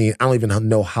 15, I don't even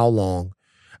know how long.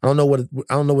 I don't know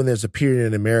when there's a period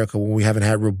in America when we haven't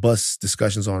had robust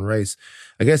discussions on race.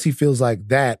 I guess he feels like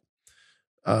that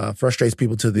frustrates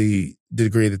people to the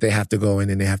degree that they have to go in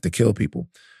and they have to kill people.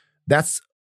 That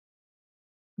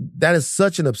is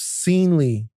such an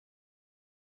obscenely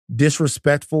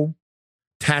disrespectful,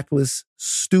 tactless,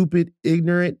 stupid,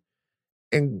 ignorant,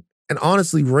 and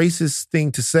honestly racist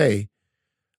thing to say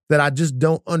that I just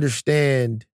don't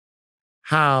understand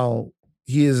how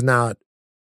he is not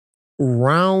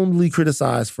roundly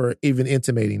criticized for even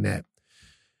intimating that.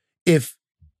 If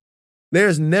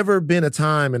there's never been a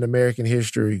time in American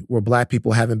history where Black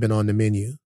people haven't been on the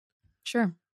menu.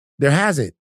 Sure. There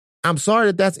hasn't. I'm sorry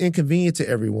that that's inconvenient to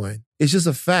everyone. It's just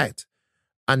a fact.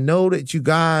 I know that you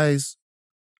guys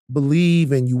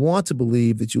believe and you want to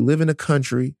believe that you live in a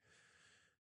country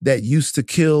that used to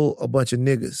kill a bunch of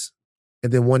niggas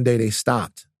and then one day they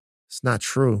stopped. It's not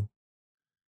true.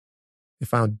 They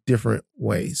found different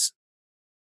ways.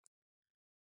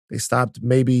 They stopped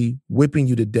maybe whipping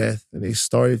you to death and they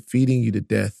started feeding you to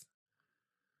death.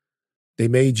 They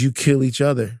made you kill each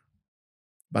other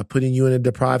by putting you in a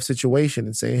deprived situation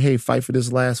and saying, hey, fight for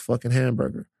this last fucking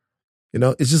hamburger. You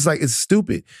know, it's just like, it's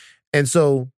stupid. And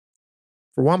so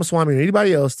for Ramaswamy or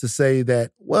anybody else to say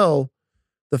that, well,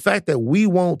 the fact that we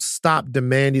won't stop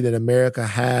demanding that America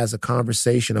has a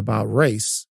conversation about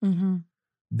race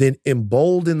then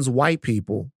emboldens white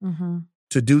people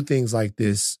to do things like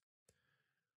this.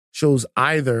 shows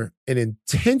either an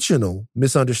intentional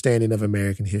misunderstanding of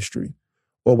American history,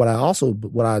 or what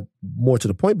I more to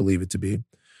the point believe it to be,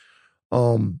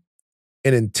 an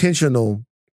intentional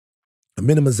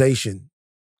minimization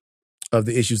of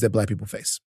the issues that Black people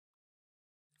face.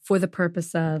 For the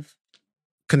purpose of?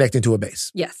 Connecting to a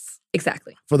base. Yes,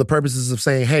 exactly. For the purposes of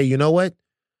saying, hey, you know what?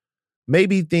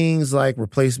 Maybe things like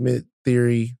replacement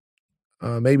theory,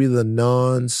 maybe the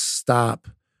non-stop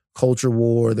culture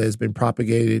war that has been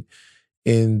propagated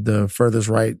in the furthest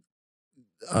right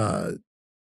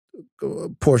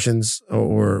portions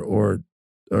or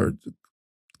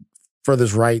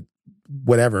furthest right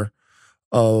whatever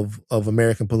of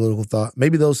American political thought,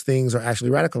 maybe those things are actually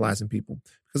radicalizing people.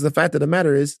 Because the fact of the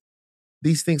matter is,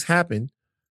 these things happen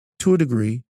to a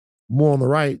degree more on the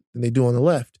right than they do on the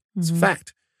left. It's a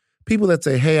fact. People that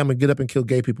say, hey, I'm going to get up and kill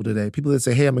gay people today. People that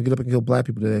say, hey, I'm going to get up and kill Black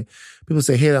people today. People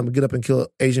say, hey, I'm going to get up and kill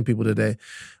Asian people today.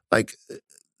 Like,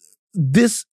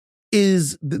 there's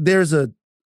a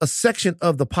section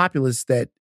of the populace that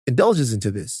indulges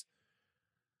into this.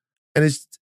 And it's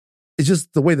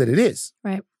just the way that it is.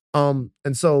 Right. And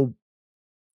so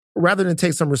rather than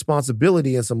take some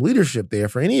responsibility and some leadership there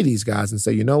for any of these guys and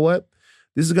say, you know what,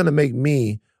 this is going to make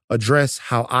me address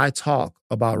how I talk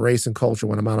about race and culture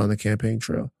when I'm out on the campaign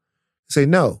trail. Say,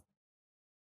 no.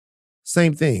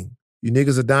 Same thing. You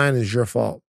niggas are dying, it's your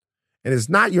fault. And it's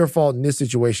not your fault in this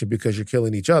situation because you're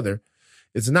killing each other.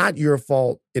 It's not your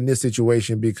fault in this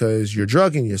situation because you're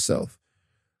drugging yourself.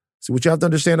 So what you have to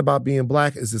understand about being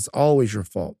Black is it's always your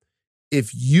fault.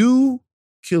 If you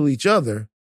kill each other,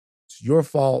 it's your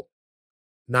fault,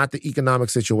 not the economic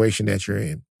situation that you're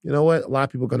in. You know what? A lot of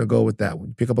people are going to go with that. When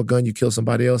you pick up a gun, you kill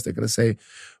somebody else, they're going to say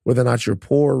whether or not you're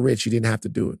poor or rich, you didn't have to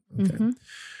do it. Okay.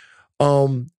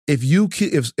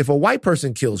 If a white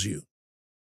person kills you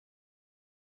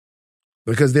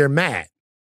because they're mad,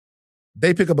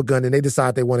 they pick up a gun and they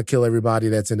decide they want to kill everybody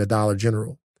that's in the Dollar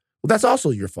General. Well, that's also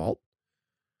your fault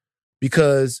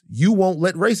because you won't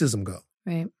let racism go.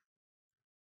 Right.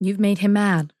 You've made him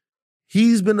mad.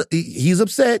 He's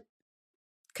upset.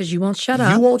 Because you won't shut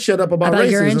up. You won't shut up about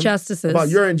racism. Your injustices. About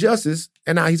your injustice.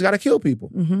 And now he's got to kill people.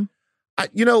 Mm-hmm.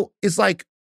 It's like,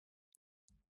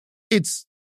 it's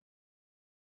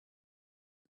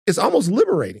almost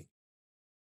liberating.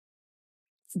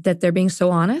 That they're being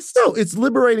so honest? No, it's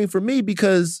liberating for me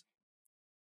because,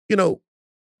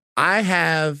 I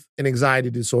have an anxiety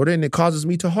disorder and it causes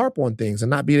me to harp on things and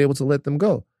not be able to let them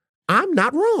go. I'm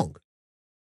not wrong.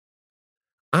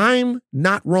 I'm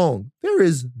not wrong. There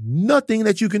is nothing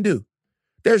that you can do.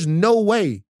 There's no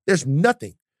way. There's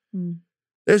nothing.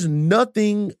 There's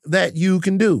nothing that you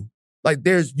can do. Like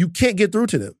you can't get through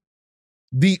to them.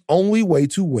 The only way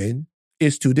to win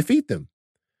is to defeat them.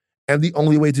 And the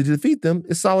only way to defeat them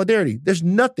is solidarity. There's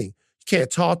nothing. You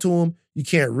can't talk to them. You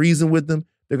can't reason with them.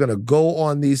 They're going to go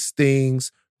on these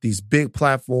things, these big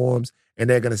platforms, and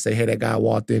they're going to say, hey, that guy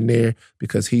walked in there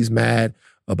because he's mad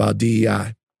about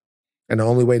DEI. And the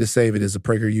only way to save it is a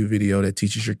PragerU video that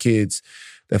teaches your kids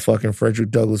that fucking Frederick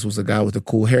Douglass was a guy with a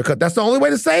cool haircut. That's the only way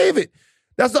to save it.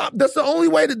 That's the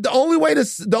only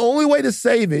way to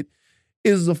save it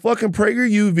is a fucking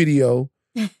PragerU video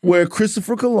where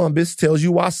Christopher Columbus tells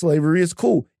you why slavery is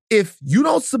cool. If you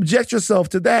don't subject yourself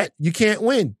to that, you can't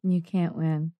win. You can't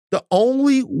win. The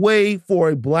only way for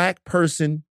a Black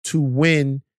person to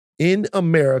win in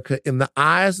America in the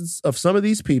eyes of some of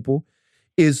these people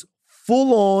is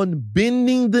full-on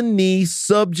bending the knee,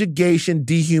 subjugation,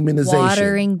 dehumanization.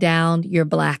 Watering down your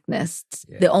Blackness.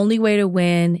 Yeah. The only way to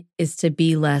win is to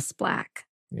be less Black.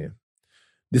 Yeah.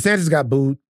 DeSantis got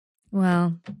booed.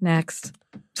 Well, next.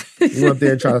 He went up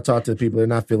there and tried to talk to the people. They're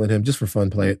not feeling him. Just for fun,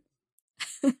 play it.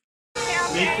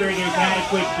 Make sure there's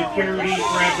adequate security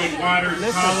for Edward Waters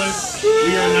College.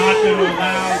 We are not going to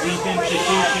allow these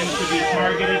institutions to be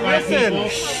targeted by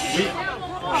people.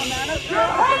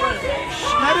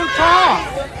 Let him talk.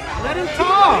 Let him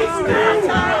talk.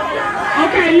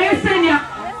 Okay, listen, y'all.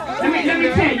 Let me tell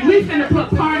you, we finna put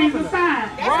parties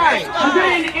aside. Right.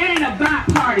 It ain't about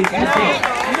parties. No.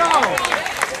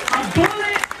 A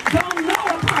bullet don't know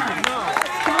a party.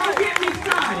 Don't get me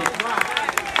started.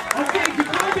 Okay,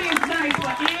 Jacoby is nice,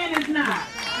 but Ann is not.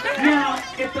 Now,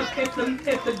 if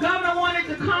the governor wanted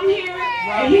to come here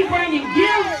and he bringing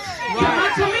gifts to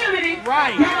my community,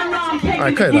 y'all know I'm taking all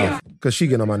right, cut the it gift. off because she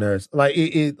getting on my nerves. Like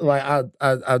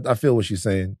I feel what she's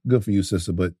saying. Good for you,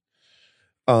 sister, but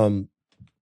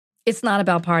it's not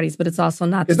about parties, but it's also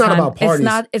not. It's not about parties.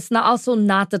 It's not also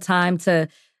not the time to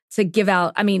give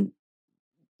out. I mean,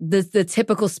 the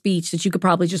typical speech that you could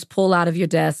probably just pull out of your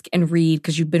desk and read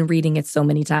because you've been reading it so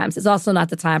many times. It's also not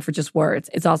the time for just words.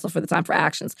 It's also for the time for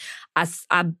actions. I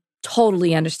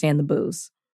totally understand the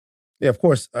booze. Yeah, of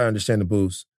course I understand the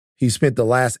booze. He spent the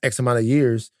last X amount of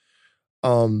years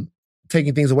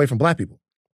taking things away from black people.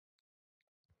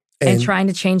 And trying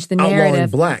to change the outlawing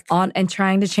narrative black. and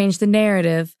trying to change the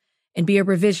narrative and be a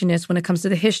revisionist when it comes to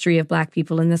the history of black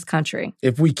people in this country.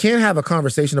 If we can't have a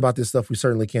conversation about this stuff, we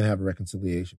certainly can't have a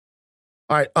reconciliation.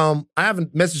 All right, I have a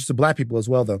message to black people as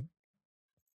well, though.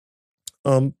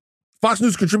 Fox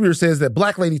News contributor says that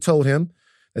black lady told him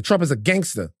that Trump is a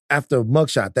gangster after a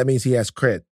mugshot. That means he has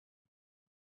cred.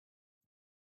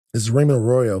 This is Raymond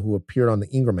Arroyo, who appeared on the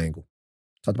Ingram Angle.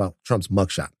 Talked about Trump's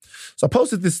mugshot. So I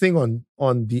posted this thing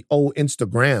on the old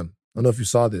Instagram. I don't know if you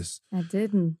saw this. I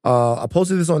didn't. I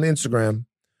posted this on Instagram.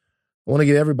 I want to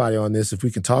get everybody on this if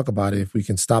we can talk about it, if we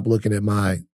can stop looking at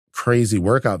my crazy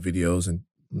workout videos and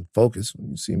focus when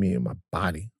you see me in my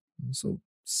body. I'm so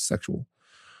sexual.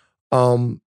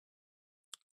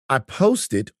 I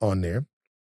posted on there,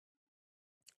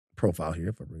 profile here,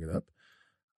 if I bring it up.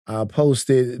 I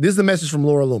posted, this is a message from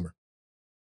Laura Loomer.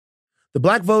 The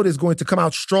black vote is going to come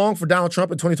out strong for Donald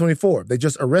Trump in 2024. They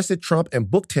just arrested Trump and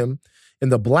booked him in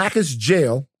the blackest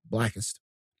jail,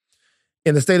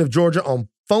 in the state of Georgia on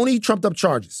phony trumped-up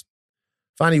charges.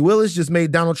 Fani Willis just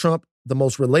made Donald Trump the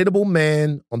most relatable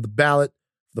man on the ballot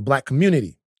for the black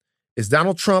community. It's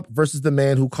Donald Trump versus the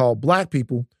man who called black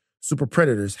people super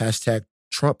predators,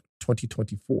 #Trump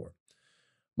 2024.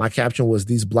 My caption was,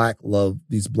 these blacks love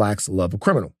a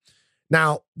criminal.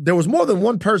 Now, there was more than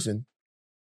one person,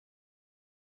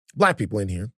 black people in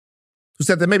here, who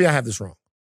said that maybe I have this wrong.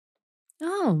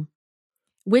 Oh.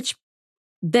 What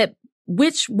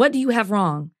do you have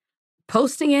wrong?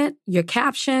 Posting it, your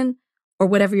caption, or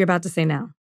whatever you're about to say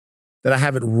now? That I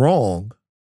have it wrong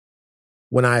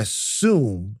when I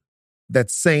assume that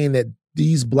saying that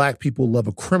these black people love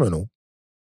a criminal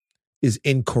is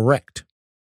incorrect.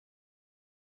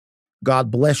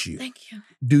 God bless you. Thank you.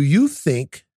 Do you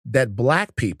think that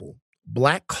black people,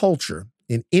 black culture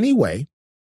in any way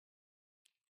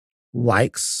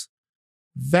likes,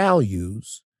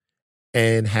 values,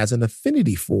 and has an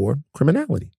affinity for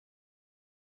criminality?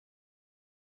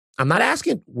 I'm not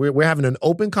asking, we're having an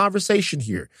open conversation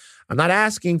here. I'm not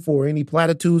asking for any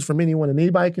platitudes from anyone, and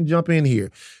anybody can jump in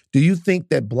here. Do you think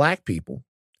that black people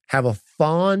have a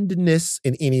fondness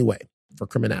in any way for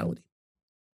criminality?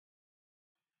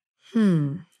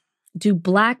 Do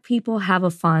black people have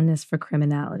a fondness for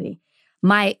criminality?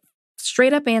 My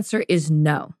straight up answer is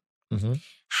no. Mm-hmm.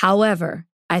 However,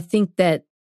 I think that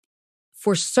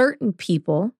for certain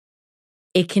people,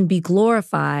 it can be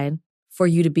glorified for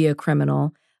you to be a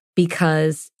criminal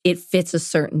because it fits a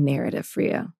certain narrative for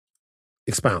you.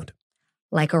 Expound.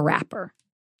 Like a rapper.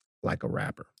 Like a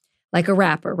rapper. Like a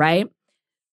rapper, right?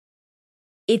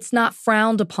 It's not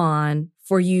frowned upon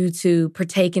for you to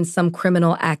partake in some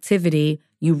criminal activity.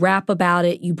 You rap about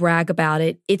it, you brag about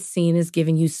it. It's seen as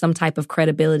giving you some type of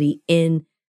credibility in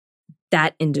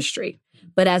that industry.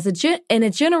 But in a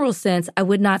general sense, I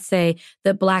would not say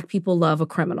that black people love a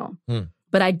criminal.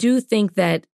 But I do think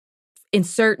that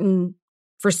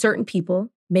for certain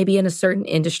people, maybe in a certain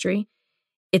industry,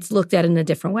 it's looked at in a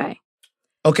different way.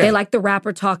 Okay. They like the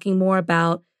rapper talking more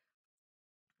about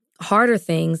harder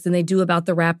things than they do about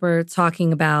the rapper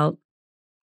talking about,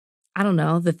 I don't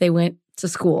know, that they went to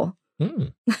school.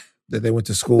 That they went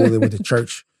to school, they went to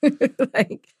church. You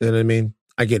know what I mean?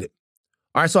 I get it.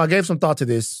 All right, so I gave some thought to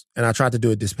this, and I tried to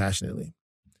do it dispassionately.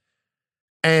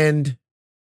 And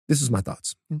this is my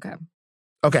thoughts.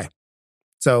 Okay.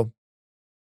 So,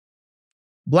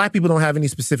 black people don't have any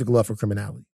specific love for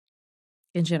criminality.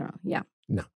 In general, yeah.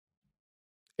 No.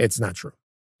 It's not true.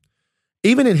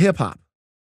 Even in hip-hop.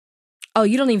 Oh,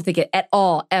 you don't even think it at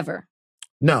all, ever?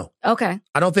 No. Okay.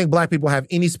 I don't think black people have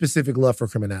any specific love for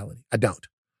criminality. I don't.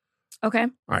 Okay. All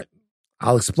right.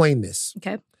 I'll explain this.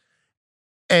 Okay.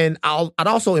 And I'd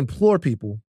also implore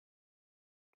people,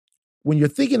 when you're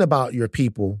thinking about your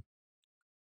people,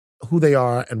 who they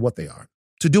are and what they are,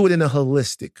 to do it in a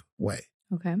holistic way.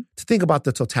 Okay. To think about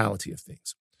the totality of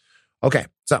things. Okay.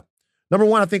 So, number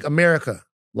one, I think America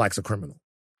likes a criminal.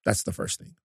 That's the first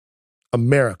thing.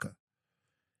 America.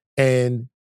 And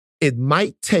it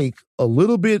might take a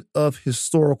little bit of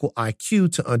historical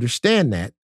IQ to understand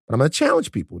that, but I'm going to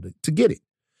challenge people to get it.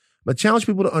 I'm going to challenge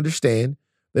people to understand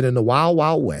that in the Wild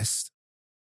Wild West,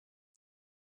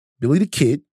 Billy the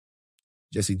Kid,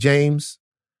 Jesse James,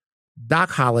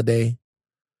 Doc Holliday,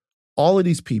 all of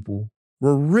these people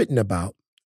were written about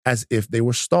as if they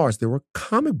were stars. There were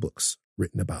comic books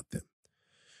written about them.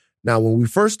 Now, when we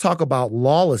first talk about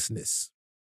lawlessness,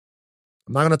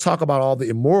 I'm not going to talk about all the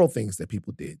immoral things that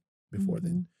people did before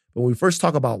then. But when we first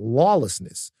talk about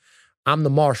lawlessness, I'm the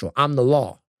marshal, I'm the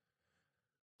law.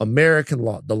 American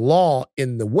law. The law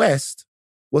in the West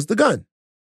was the gun.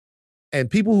 And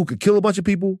people who could kill a bunch of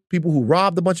people who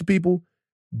robbed a bunch of people,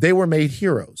 they were made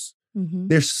heroes. Mm-hmm.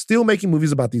 They're still making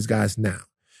movies about these guys now.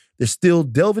 They're still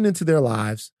delving into their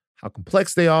lives, how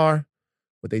complex they are,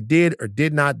 what they did or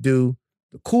did not do.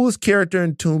 The coolest character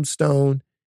in Tombstone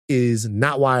is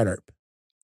not Wyatt Earp.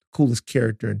 The coolest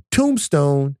character in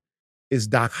Tombstone is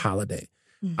Doc Holliday.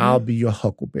 Mm-hmm. I'll be your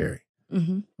Huckleberry.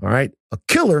 Mm-hmm. All right? A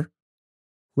killer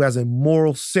who has a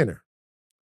moral sinner.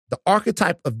 The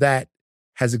archetype of that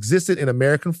has existed in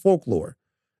American folklore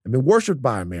and been worshipped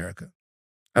by America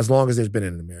as long as there's been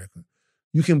in America.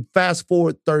 You can fast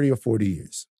forward 30 or 40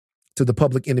 years to the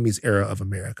Public Enemy's era of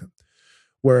America,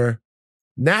 where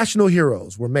national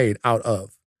heroes were made out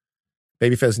of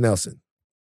Babyface Nelson,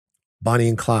 Bonnie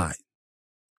and Clyde,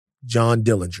 John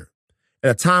Dillinger.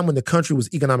 At a time when the country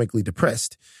was economically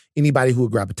depressed, anybody who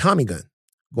would grab a Tommy gun,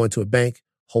 go into a bank,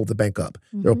 hold the bank up.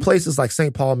 Mm-hmm. There were places like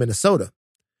St. Paul, Minnesota,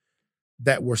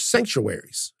 that were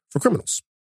sanctuaries for criminals.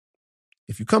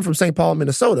 If you come from St. Paul,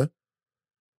 Minnesota,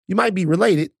 you might be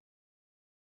related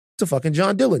to fucking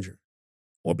John Dillinger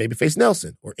or Babyface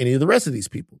Nelson or any of the rest of these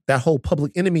people. That whole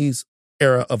Public Enemies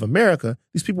era of America,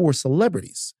 these people were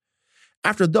celebrities.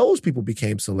 After those people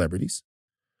became celebrities,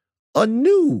 a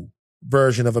new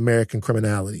version of American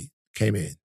criminality came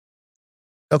in.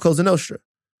 El Cosa Nostra.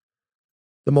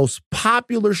 The most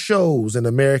popular shows in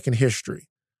American history,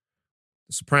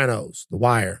 The Sopranos, The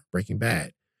Wire, Breaking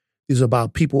Bad. These are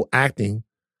about people acting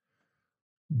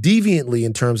deviantly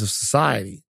in terms of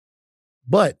society,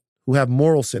 but who have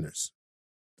moral sinners.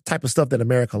 The type of stuff that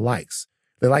America likes.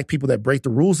 They like people that break the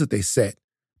rules that they set,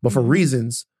 but for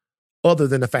reasons other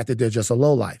than the fact that they're just a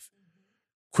lowlife.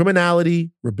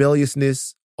 Criminality,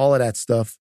 rebelliousness, all of that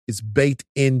stuff is baked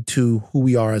into who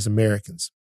we are as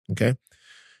Americans, okay?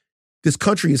 This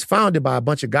country is founded by a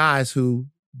bunch of guys who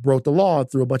broke the law,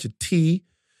 threw a bunch of tea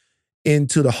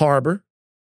into the harbor.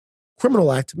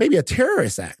 Criminal act, maybe a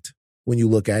terrorist act when you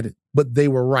look at it, but they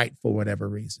were right for whatever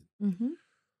reason. Mm-hmm.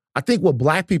 I think what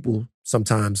Black people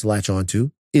sometimes latch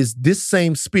onto is this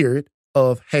same spirit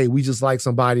of, hey, we just like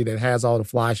somebody that has all the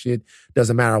fly shit,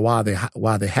 doesn't matter why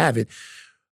they have it.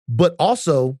 But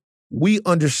also, we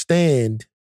understand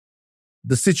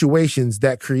the situations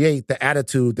that create the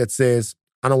attitude that says,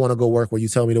 I don't want to go work where you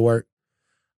tell me to work.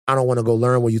 I don't want to go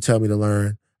learn where you tell me to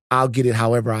learn. I'll get it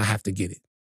however I have to get it.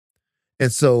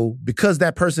 And so because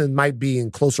that person might be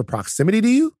in closer proximity to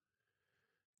you,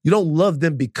 you don't love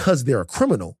them because they're a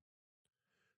criminal.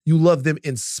 You love them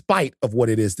in spite of what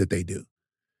it is that they do.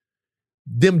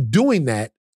 Them doing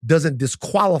that doesn't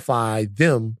disqualify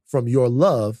them from your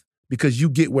love because you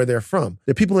get where they're from.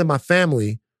 There are people in my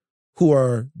family who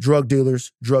are drug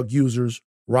dealers, drug users,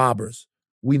 robbers.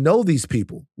 We know these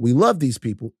people. We love these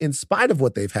people. In spite of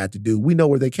what they've had to do, we know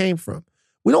where they came from.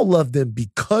 We don't love them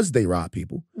because they rob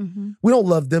people. Mm-hmm. We don't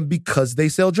love them because they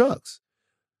sell drugs.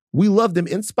 We love them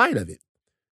in spite of it.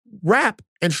 Rap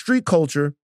and street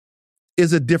culture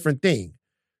is a different thing.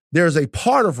 There's a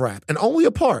part of rap, and only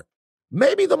a part,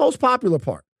 maybe the most popular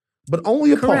part, but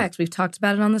only a part. Correct. We've talked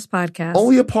about it on this podcast.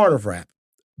 Only a part of rap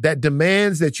that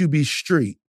demands that you be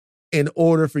street in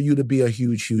order for you to be a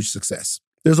huge, huge success.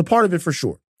 There's a part of it for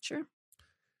sure. Sure.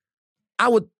 I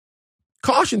would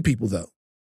caution people, though.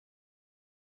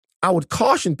 I would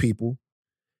caution people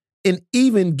in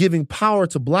even giving power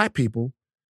to Black people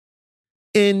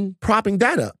in propping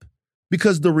that up.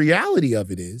 Because the reality of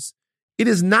it is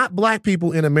not Black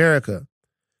people in America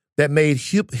that made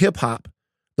hip-hop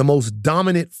the most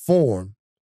dominant form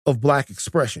of Black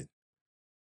expression.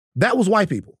 That was white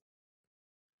people.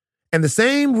 And the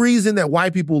same reason that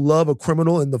white people love a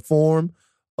criminal in the form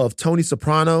of Tony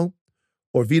Soprano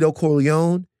or Vito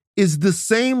Corleone is the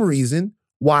same reason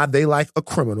why they like a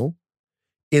criminal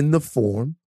in the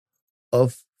form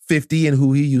of 50 and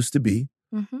who he used to be,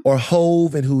 or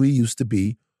Hove and who he used to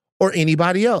be, or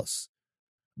anybody else.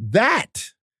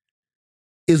 That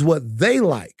is what they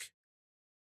like.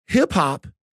 Hip-hop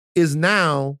is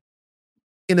now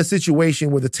in a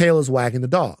situation where the tail is wagging the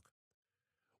dog,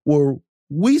 where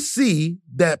we see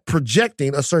that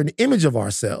projecting a certain image of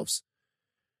ourselves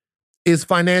is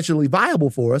financially viable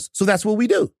for us, so that's what we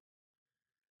do.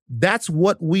 That's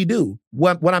what we do.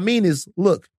 What I mean is,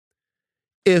 look,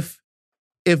 and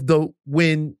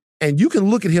you can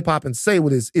look at hip hop and say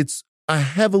what is, it's a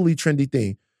heavily trendy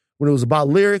thing. When it was about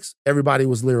lyrics, everybody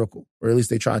was lyrical, or at least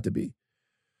they tried to be.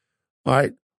 All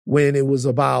right. When it was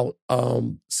about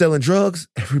selling drugs,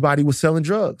 everybody was selling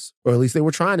drugs, or at least they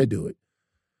were trying to do it.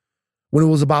 When it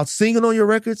was about singing on your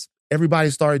records, everybody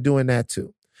started doing that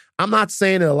too. I'm not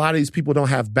saying that a lot of these people don't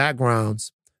have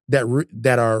backgrounds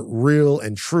that are real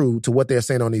and true to what they're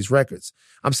saying on these records.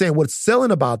 I'm saying what's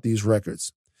selling about these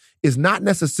records is not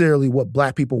necessarily what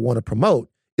black people want to promote.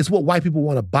 It's what white people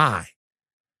want to buy.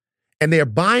 And they're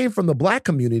buying from the black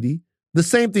community the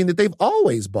same thing that they've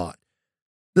always bought.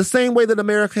 The same way that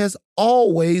America has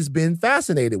always been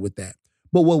fascinated with that.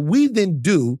 But what we then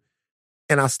do,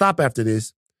 and I'll stop after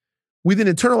this, we then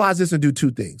internalize this and do two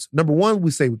things. Number one,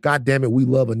 we say, God damn it, we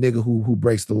love a nigga who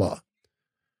breaks the law.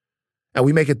 And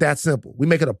we make it that simple. We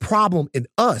make it a problem in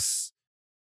us.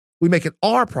 We make it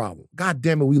our problem. God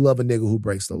damn it, we love a nigga who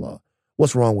breaks the law.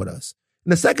 What's wrong with us?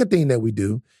 And the second thing that we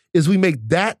do is we make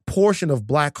that portion of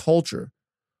black culture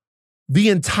the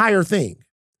entire thing.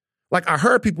 Like I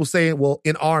heard people saying, well,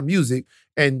 in our music,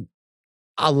 and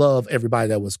I love everybody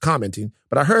that was commenting,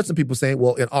 but I heard some people saying,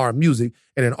 well, in our music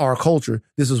and in our culture,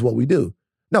 this is what we do.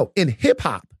 No, in hip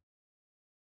hop,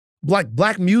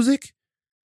 black music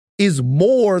is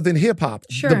more than hip hop.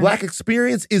 Sure. The black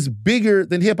experience is bigger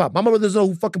than hip hop. My mother doesn't know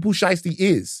who fucking Pooh Shiesty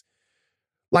is.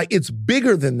 Like it's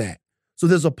bigger than that. So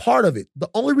there's a part of it. The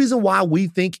only reason why we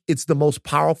think it's the most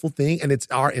powerful thing and it's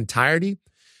our entirety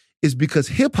is because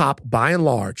hip hop, by and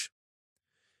large,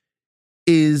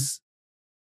 is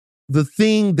the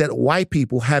thing that white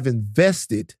people have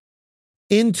invested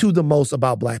into the most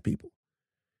about black people.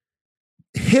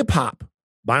 Hip hop,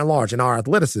 by and large, in our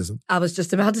athleticism, I was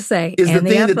just about to say, is the and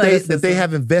thing that they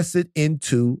have invested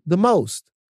into the most.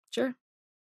 Sure.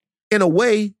 In a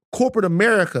way, corporate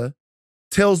America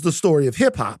tells the story of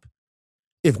hip hop,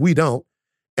 if we don't.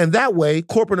 And that way,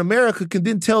 corporate America can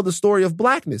then tell the story of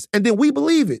blackness. And then we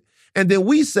believe it. And then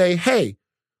we say, hey,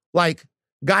 like,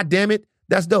 God damn it,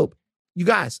 that's dope. You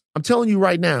guys, I'm telling you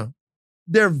right now,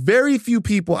 there are very few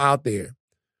people out there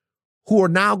who are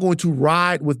now going to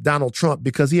ride with Donald Trump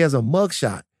because he has a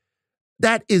mugshot.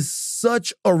 That is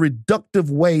such a reductive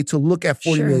way to look at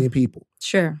 40 million people.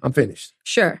 Sure. I'm finished.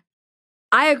 Sure.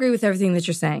 I agree with everything that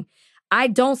you're saying. I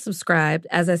don't subscribe,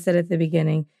 as I said at the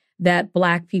beginning, that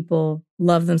black people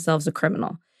love themselves a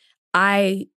criminal.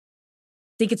 I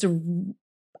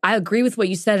agree with what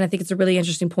you said, and I think it's a really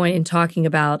interesting point in talking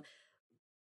about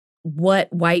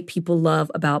what white people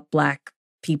love about black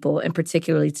people, and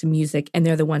particularly to music, and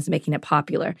they're the ones making it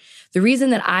popular. The reason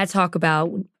that when I talk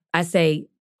about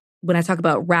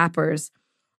rappers,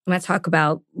 when I talk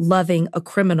about loving a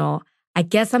criminal, I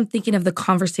guess I'm thinking of the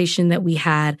conversation that we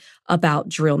had about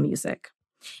drill music.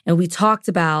 And we talked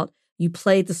about, you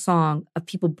played the song of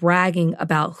people bragging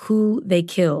about who they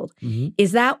killed. Mm-hmm.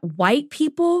 Is that white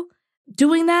people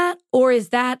doing that? Or is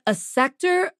that a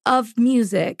sector of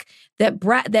music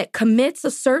that commits a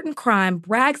certain crime,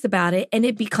 brags about it, and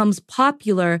it becomes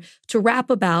popular to rap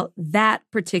about that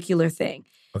particular thing?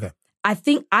 Okay.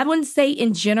 I wouldn't say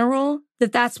in general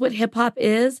that that's what hip hop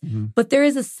is, but there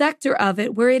is a sector of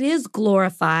it where it is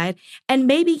glorified. And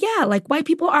maybe, yeah, like white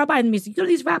people are buying music. You go to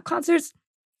these rap concerts,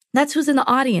 that's who's in the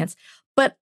audience.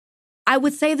 But I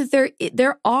would say that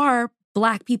there are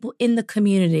black people in the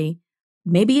community,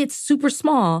 maybe it's super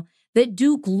small, that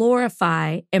do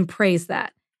glorify and praise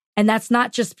that. And that's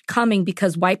not just coming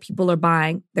because white people are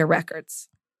buying their records.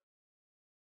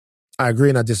 I agree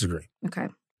and I disagree. Okay.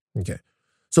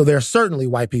 So there are certainly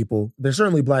black people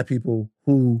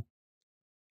who,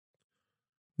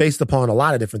 based upon a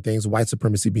lot of different things, white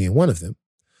supremacy being one of them,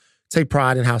 take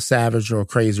pride in how savage or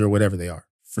crazy or whatever they are,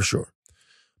 for sure.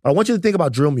 But I want you to think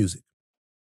about drill music.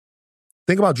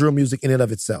 Think about drill music in and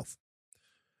of itself.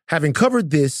 Having covered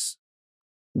this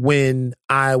when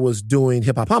I was doing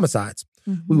Hip Hop Homicides,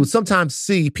 we would sometimes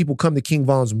see people come to King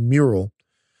Von's mural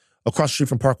across the street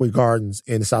from Parkway Gardens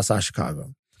in the South Side of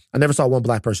Chicago. I never saw one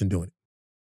black person doing it.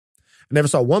 I never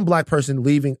saw one black person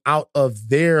leaving out of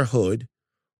their hood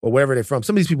or wherever they're from.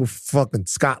 Some of these people fucking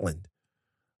Scotland.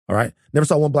 All right? Never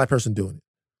saw one black person doing it.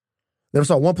 Never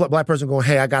saw one black person going,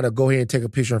 hey, I got to go here and take a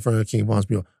picture in front of King Von's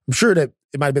mural. I'm sure that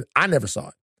it might have been, I never saw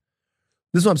it.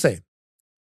 This is what I'm saying.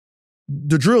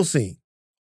 The drill scene,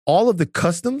 all of the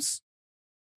customs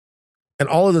and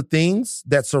all of the things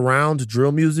that surround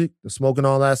drill music, the smoke and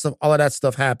all of that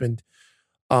stuff happened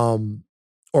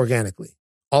organically.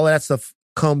 All of that stuff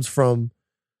comes from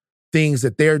things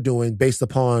that they're doing based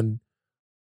upon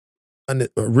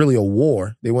really a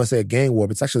war. They want to say a gang war,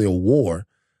 but it's actually a war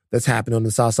that's happening on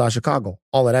the South Side of Chicago.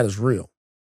 All of that is real.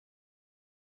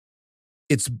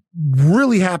 It's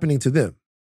really happening to them.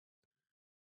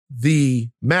 The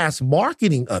mass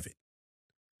marketing of it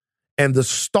and the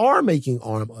star-making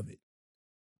arm of it,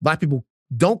 black people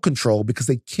don't control because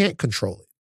they can't control it.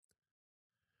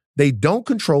 They don't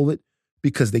control it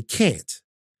because they can't.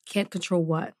 Can't control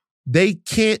what? They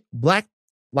can't, black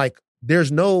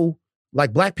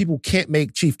people can't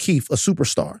make Chief Keef a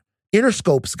superstar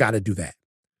Interscope's got to do that.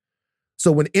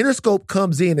 So when Interscope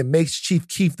comes in and makes Chief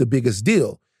Keef the biggest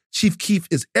deal, Chief Keef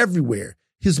is everywhere.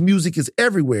 His music is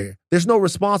everywhere. There's no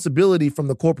responsibility from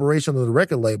the corporation or the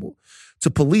record label to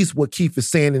police what Keef is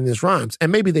saying in his rhymes.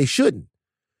 And maybe they shouldn't.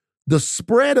 The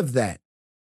spread of that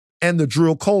and the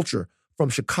drill culture from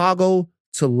Chicago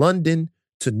to London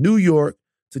to New York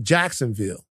to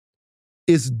Jacksonville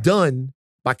is done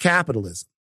by capitalism.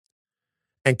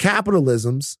 And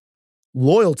capitalism's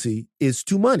loyalty is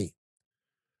to money.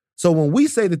 So when we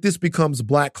say that this becomes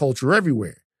black culture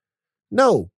everywhere,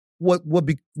 no,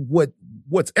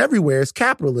 what's everywhere is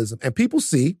capitalism. And people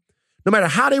see, no matter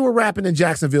how they were rapping in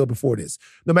Jacksonville before this,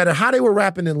 no matter how they were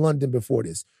rapping in London before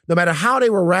this, no matter how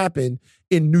they were rapping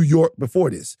in New York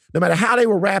before this, no matter how they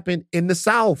were rapping in the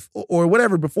South or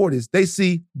whatever before this, they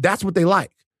see that's what they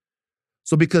like.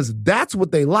 So because that's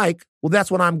what they like, well,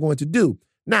 that's what I'm going to do.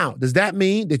 Now, does that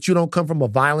mean that you don't come from a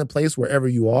violent place wherever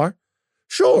you are?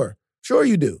 Sure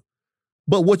you do.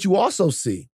 But what you also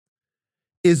see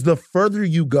is the further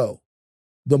you go,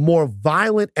 the more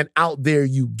violent and out there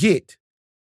you get,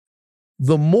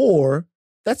 the more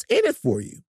that's in it for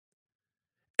you.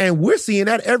 And we're seeing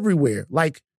that everywhere.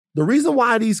 Like, the reason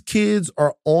why these kids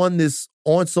are on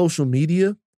social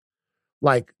media,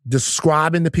 like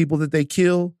describing the people that they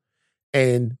kill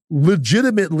and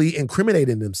legitimately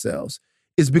incriminating themselves,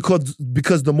 is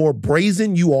because the more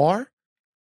brazen you are,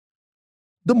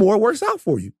 the more it works out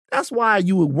for you. That's why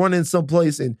you would run in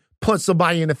someplace and punch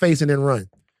somebody in the face and then run.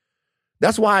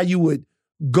 That's why you would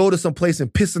go to some place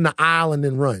and piss in the aisle and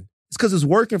then run. It's because it's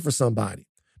working for somebody.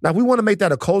 Now, if we want to make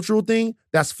that a cultural thing,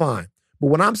 that's fine. But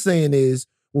what I'm saying is,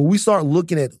 when we start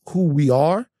looking at who we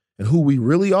are and who we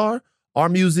really are, our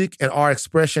music and our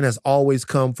expression has always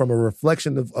come from a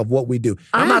reflection of what we do.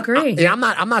 I agree. I'm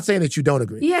not saying that you don't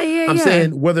agree. Yeah. I'm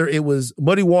saying whether it was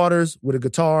Muddy Waters with a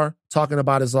guitar talking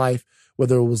about his life,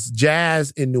 whether it was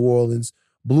jazz in New Orleans,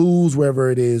 blues, wherever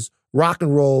it is, rock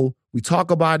and roll, we talk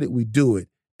about it, we do it.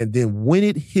 And then when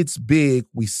it hits big,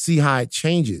 we see how it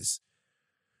changes.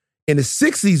 In the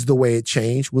 60s, the way it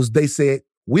changed was they said,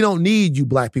 we don't need you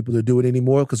black people to do it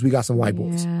anymore because we got some white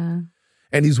boys.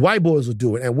 And these white boys will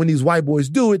do it. And when these white boys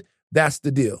do it, that's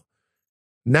the deal.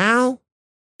 Now,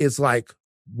 it's like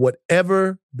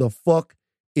whatever the fuck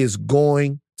is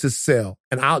going to sell.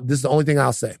 And this is the only thing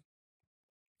I'll say.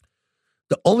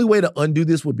 The only way to undo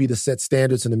this would be to set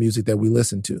standards in the music that we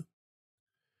listen to.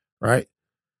 Right?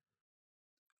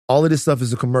 All of this stuff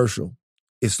is a commercial.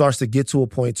 It starts to get to a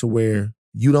point to where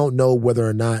you don't know whether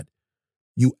or not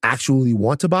you actually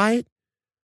want to buy it,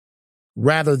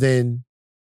 rather than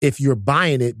if you're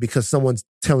buying it because someone's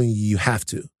telling you you have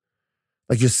to.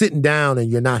 Like, you're sitting down and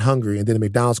you're not hungry, and then a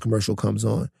McDonald's commercial comes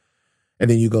on, and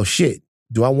then you go, shit,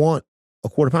 do I want a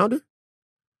quarter pounder?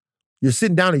 You're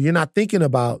sitting down and you're not thinking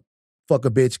about fuck a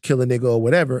bitch, kill a nigga or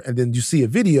whatever, and then you see a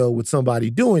video with somebody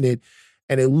doing it,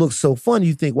 and it looks so fun,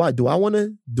 you think, why, do I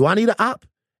need an op?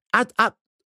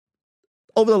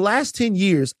 Over the last 10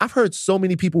 years, I've heard so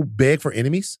many people beg for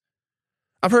enemies.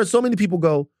 I've heard so many people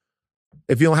go,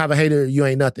 if you don't have a hater, you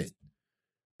ain't nothing.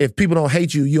 If people don't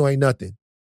hate you, you ain't nothing.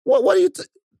 What do you...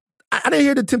 I didn't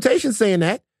hear the Temptations saying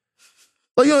that.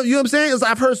 Like, you know what I'm saying?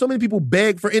 I've heard so many people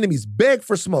beg for enemies, beg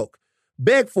for smoke,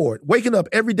 beg for it, waking up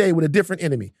every day with a different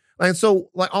enemy. And so,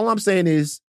 like, all I'm saying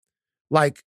is,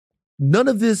 like, none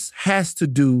of this has to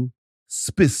do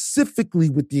specifically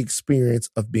with the experience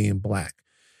of being black.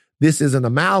 This is an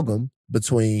amalgam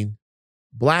between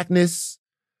blackness,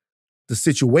 the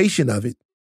situation of it,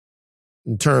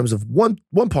 in terms of one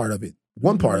part of it,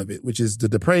 which is the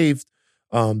depraved,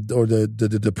 or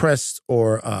the depressed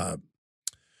or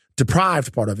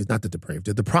deprived part of it, not the depraved,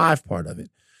 the deprived part of it,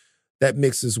 that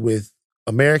mixes with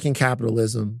American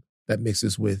capitalism, that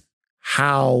mixes with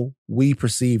how we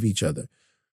perceive each other.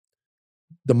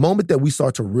 The moment that we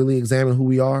start to really examine who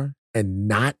we are and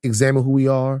not examine who we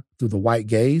are through the white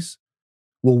gaze,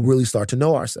 we'll really start to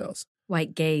know ourselves.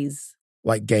 White gaze.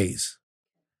 White gaze.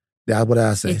 That's what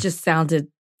I say. It just sounded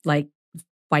like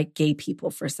white gay people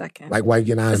for a second. Like white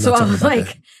gay. So I was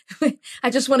like, I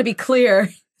just want to be clear.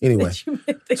 Anyway,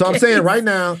 so I'm saying right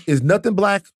now, is nothing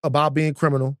black about being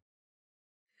criminal.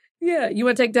 Yeah. You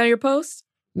want to take down your post?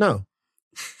 No.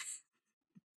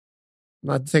 I'm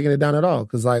not taking it down at all.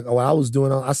 Because like, what I was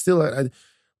doing,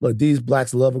 look, these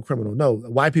blacks love a criminal. No,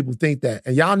 white people think that.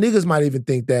 And y'all niggas might even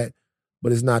think that,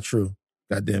 but it's not true.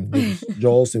 Goddamn niggas.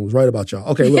 Joel Osteen was right about y'all.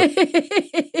 Okay, look.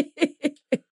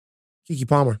 Keke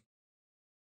Palmer.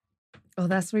 Oh,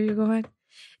 that's where you're going?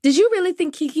 Did you really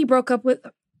think Keke broke up with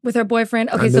her boyfriend?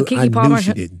 Okay, so Keke Palmer.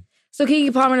 She didn't. So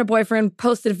Keke Palmer and her boyfriend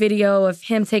posted a video of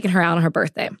him taking her out on her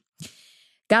birthday.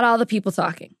 Got all the people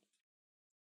talking.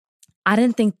 I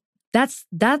didn't think that's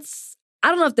I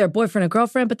don't know if they're boyfriend or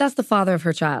girlfriend, but that's the father of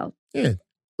her child. Yeah.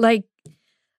 Like,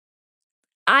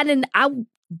 I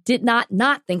did not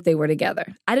think they were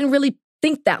together. I didn't really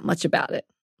think that much about it.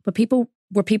 But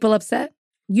were people upset?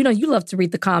 You know, you love to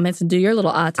read the comments and do your little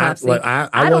autopsy.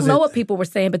 I don't know what people were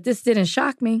saying, but this didn't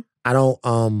shock me. I don't,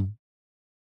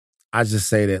 I just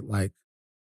say that, like,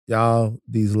 y'all,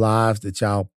 these lives that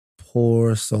y'all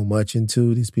pour so much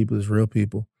into, these people is real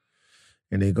people.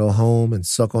 And they go home and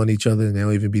suck on each other and they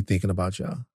don't even be thinking about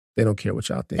y'all. They don't care what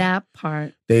y'all think. That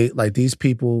part. These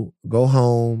people go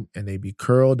home and they be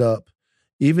curled up.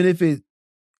 Even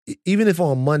if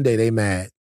on Monday they mad,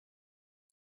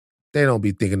 they don't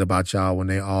be thinking about y'all when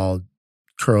they all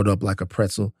curled up like a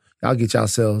pretzel. Y'all get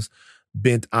yourselves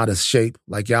bent out of shape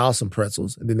like y'all some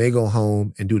pretzels. And then they go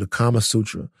home and do the Kama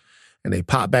Sutra. And they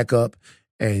pop back up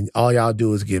and all y'all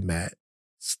do is get mad.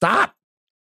 Stop.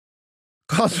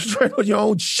 Concentrate on your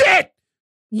own shit.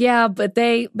 Yeah, but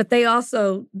they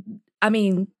also, I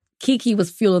mean, Kiki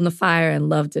was fueling the fire and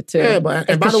loved it too. Yeah,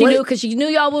 and by the way, because she knew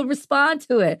y'all would respond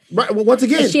to it. Right. Well, once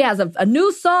again, and she has a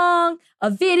new song, a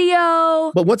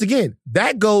video. But once again,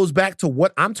 that goes back to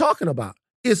what I'm talking about.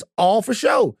 It's all for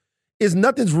show.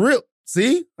 Nothing's real.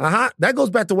 See? That goes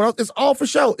back to what else. It's all for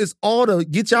show. It's all to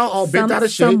get y'all all bent out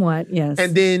of shape. Somewhat, yes.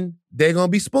 And then they're gonna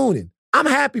be spooning. I'm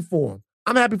happy for them.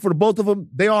 I'm happy for the both of them.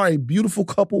 They are a beautiful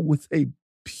couple with a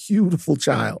beautiful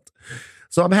child.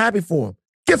 So I'm happy for them.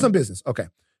 Get some business. Okay.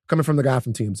 Coming from the guy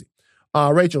from TMZ.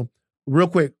 Rachel, real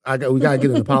quick, we got to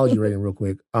get an apology rating real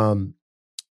quick.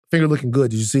 Finger looking good.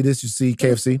 Did you see this? You see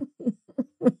KFC?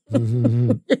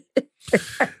 Azim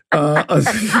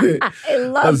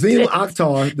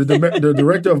Akhtar, the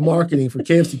director of marketing for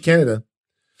KFC Canada,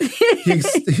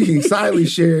 he excitedly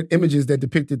shared images that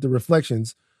depicted the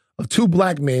reflections of two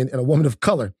black men and a woman of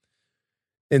color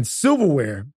in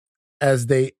silverware as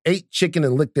they ate chicken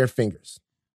and licked their fingers.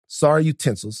 Sorry,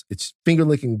 utensils. It's finger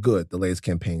licking good, the latest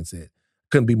campaign said.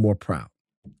 Couldn't be more proud.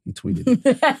 He tweeted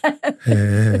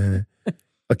it.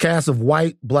 A cast of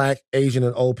white, black, Asian,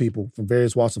 and old people from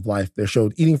various walks of life. They're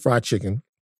showed eating fried chicken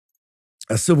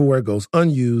as silverware goes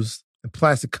unused and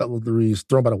plastic cutlery is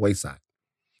thrown by the wayside,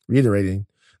 reiterating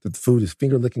that the food is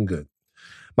finger licking good.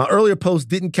 My earlier post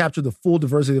didn't capture the full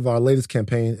diversity of our latest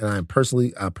campaign, and I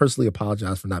personally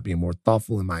apologize for not being more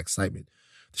thoughtful in my excitement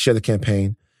to share the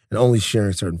campaign and only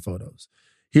sharing certain photos.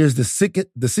 Here's the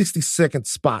 60-second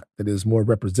spot that is more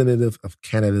representative of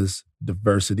Canada's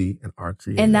diversity and our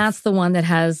creative. And that's the one that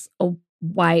has a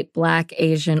white, black,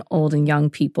 Asian, old, and young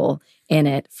people in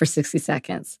it for 60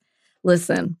 seconds.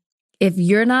 Listen, if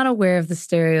you're not aware of the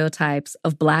stereotypes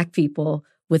of black people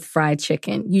with fried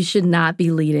chicken, you should not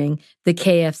be leading the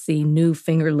KFC new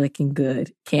finger licking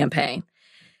good campaign.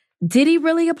 Did he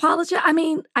really apologize? I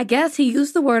mean, I guess he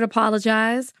used the word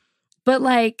apologize, but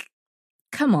like,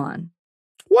 come on.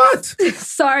 What?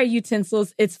 Sorry,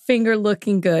 utensils. It's finger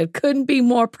looking good. Couldn't be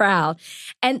more proud.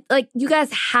 And like, you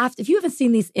guys have to, if you haven't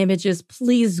seen these images,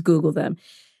 please Google them.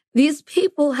 These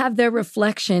people have their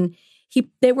reflection.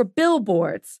 They were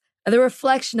billboards. The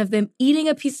reflection of them eating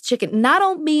a piece of chicken. And I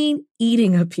don't mean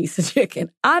eating a piece of chicken.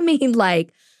 I mean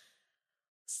like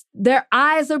their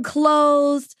eyes are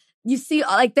closed. You see,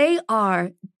 like they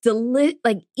are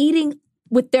like eating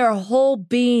with their whole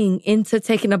being into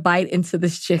taking a bite into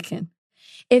this chicken.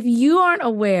 If you aren't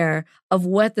aware of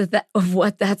what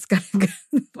that's going to,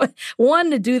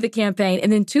 one, to do the campaign, and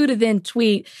then two, to then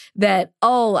tweet that,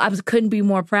 I couldn't be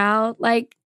more proud,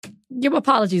 like, your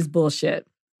apology is bullshit.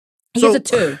 He's a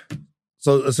 2.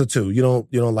 So it's a 2. You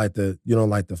don't like the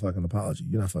fucking apology.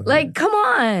 You're not fucking like, come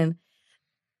on.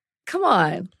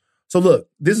 So look,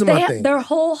 this is my thing. Their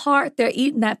whole heart, they're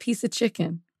eating that piece of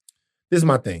chicken. This is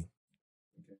my thing.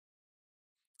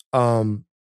 So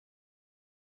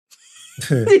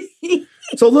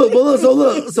look,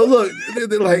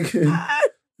 like,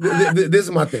 this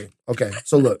is my thing. Okay,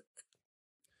 so look.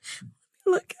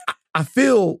 I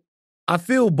feel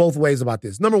both ways about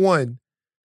this. Number one,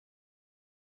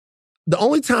 the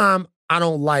only time I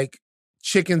don't like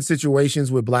chicken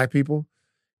situations with black people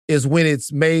is when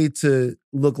it's made to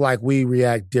look like we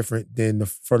react different than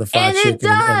for the fried chicken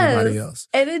and everybody else.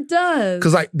 And it does.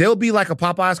 Because like there'll be like a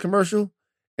Popeyes commercial,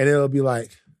 and it'll be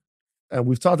like, and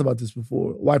we've talked about this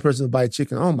before, white person bites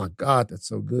chicken. Oh my God, that's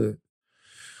so good.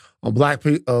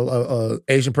 A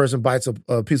Asian person bites a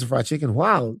piece of fried chicken.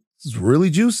 Wow, this is really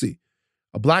juicy.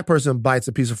 A black person bites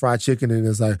a piece of fried chicken and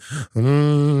is like,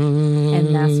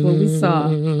 and that's what we saw.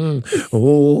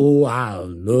 Oh, I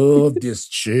love this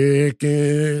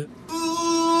chicken.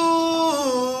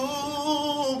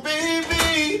 Ooh,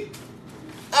 baby,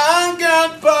 I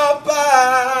got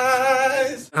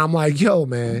Popeyes. I'm like, yo,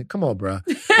 man, come on, bro.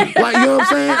 Like, you know what I'm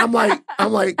saying?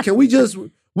 I'm like, can we just,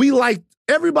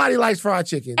 everybody likes fried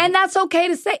chicken. And that's okay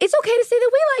to say. It's okay to say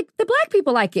that the black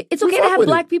people like it. It's okay to have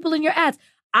black people in your ads.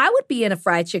 I would be in a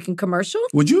fried chicken commercial.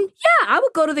 Would you? Yeah, I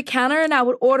would go to the counter and I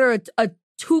would order a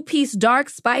 2-piece dark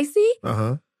spicy.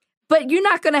 Uh-huh. But you're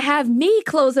not going to have me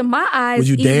closing my eyes. Would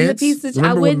you eating dance? The pieces.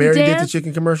 Remember I when Mary dance. did the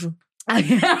chicken commercial?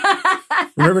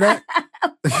 Remember that?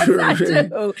 I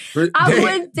do. I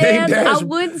wouldn't dance. I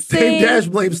wouldn't sing. Dame Dash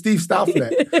blamed Steve Stout for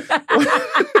that.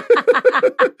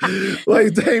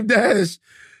 Like Dame Dash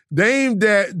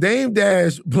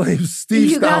blames Steve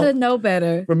Stout. You gotta know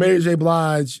better. For Mary J.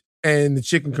 Blige and the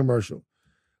chicken commercial.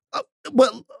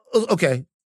 But okay.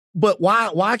 But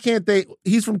why can't they?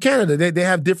 He's from Canada. They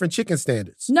have different chicken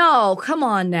standards. No, come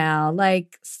on now.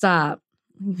 Like, stop.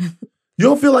 You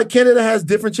don't feel like Canada has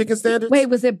different chicken standards? Wait,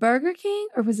 was it Burger King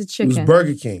or was it chicken? It was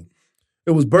Burger King.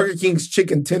 It was Burger King's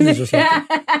chicken tenders or something.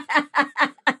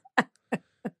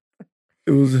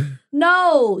 It was.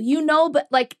 No, but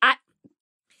like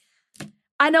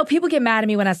I know people get mad at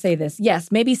me when I say this.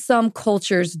 Yes, maybe some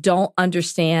cultures don't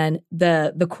understand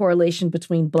the correlation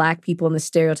between black people and the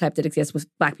stereotype that exists with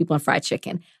black people and fried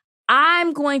chicken.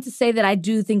 I'm going to say that I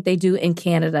do think they do in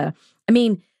Canada. I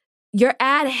mean, your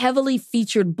ad heavily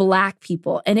featured black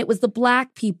people, and it was the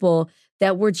black people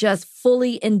that were just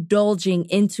fully indulging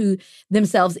into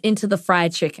themselves into the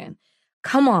fried chicken.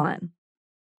 Come on.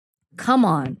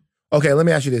 Okay, let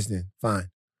me ask you this then. Fine.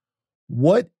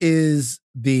 What is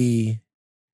the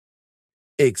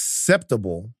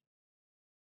acceptable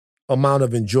amount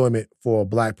of enjoyment for a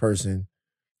black person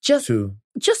just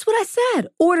what I said,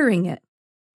 ordering it.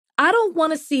 I don't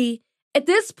want to see, at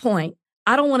this point,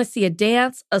 I don't want to see a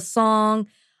dance, a song.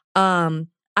 I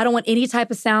don't want any type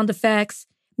of sound effects.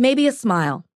 Maybe a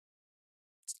smile.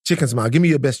 Chicken smile. Give me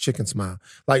your best chicken smile.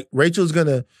 Like Rachel,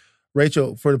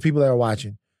 for the people that are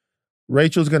watching,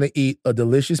 Rachel's going to eat a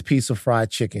delicious piece of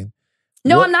fried chicken.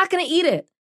 No, I'm not going to eat it.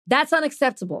 That's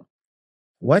unacceptable.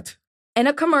 What? In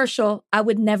a commercial, I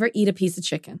would never eat a piece of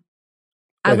chicken.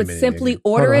 I would simply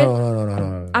order it.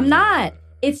 No. I'm not.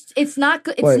 It's not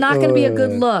good. It's not going to be a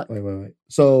good look. Wait.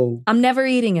 So I'm never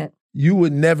eating it. You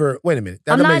would never. Wait a minute.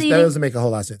 That doesn't make a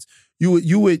whole lot of sense.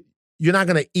 You're not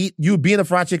going to eat. You would be in a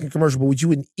fried chicken commercial, but you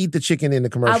wouldn't eat the chicken in the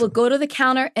commercial. I would go to the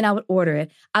counter and I would order it.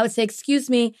 I would say,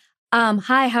 "Excuse me,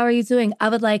 hi, how are you doing? I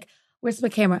would like. Where's my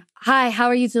camera? Hi, how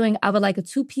are you doing? I would like a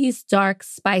 2-piece dark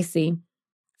spicy,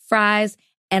 fries,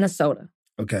 and a soda."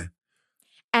 Okay.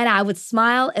 And I would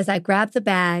smile as I grabbed the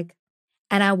bag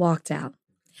and I walked out.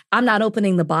 I'm not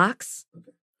opening the box.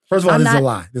 First of all, this is a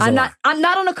lie. I'm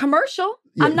not on a commercial.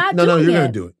 Yeah. I'm not doing it. No, you're going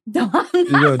to do it. No, I'm not.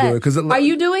 You're going to do it. Are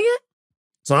you doing it?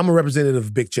 So I'm a representative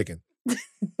of Big Chicken.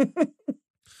 And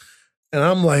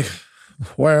I'm like,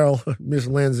 well, Miss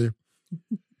Lindsay,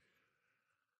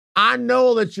 I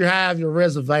know that you have your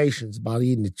reservations about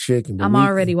eating the chicken. But I'm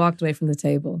already walked away from the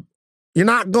table. You're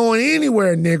not going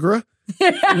anywhere, nigga.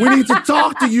 We need to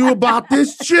talk to you about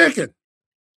this chicken.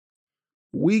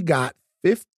 We got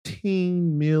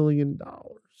 $15 million.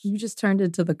 You just turned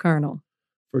into the Colonel.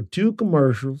 For 2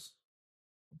 commercials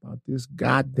about this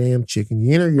goddamn chicken.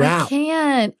 You in or you're out. I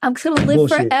can't. I'm going to live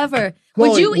Bullshit. forever. Chloe,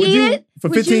 would you eat it? For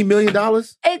 $15 million?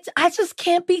 I just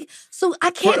can't be. So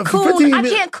I can't coon. I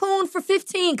can't coon for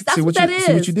 15 because that's what that is.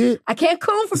 See what you did? I can't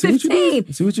coon for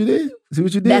 15. See what you did? See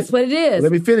what you did? That's what it is.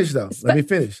 Let me finish though. Let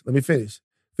me finish.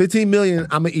 15 million,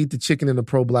 I'm going to eat the chicken in a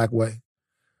pro-black way.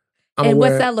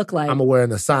 What's that look like? I'm going to wear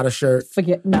an Asada shirt.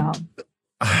 No.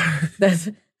 That's...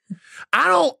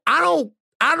 I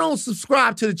don't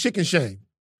subscribe to the chicken shame.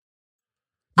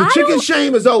 The chicken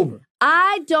shame is over.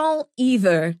 I don't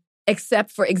either,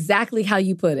 except for exactly how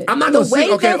you put it. I'm not going to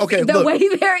sing. Okay. The way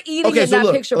they're eating in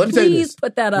that picture, please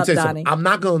put that up, Donnie. I'm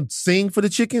not going to sing for the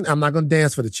chicken. I'm not going to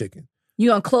dance for the chicken. You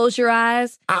gonna close your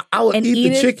eyes? I would eat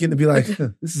the chicken and be like,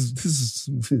 "This is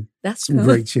some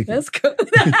great chicken. That's good.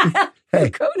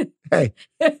 hey,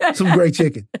 some great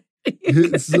chicken.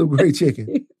 This is some great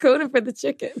chicken. Coding for the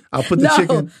chicken. I'll put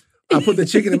the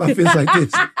chicken in my fist like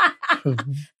this.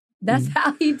 That's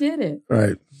how he did it. All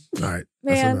right. Man.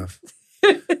 That's enough.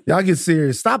 Y'all get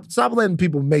serious. Stop letting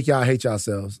people make y'all hate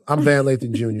yourselves. I'm Van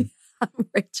Lathan Jr. I'm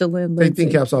Rachel Lynn. Take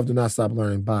thin caps off. Do not stop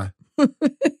learning. Bye.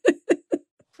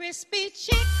 Crispy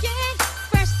chicken.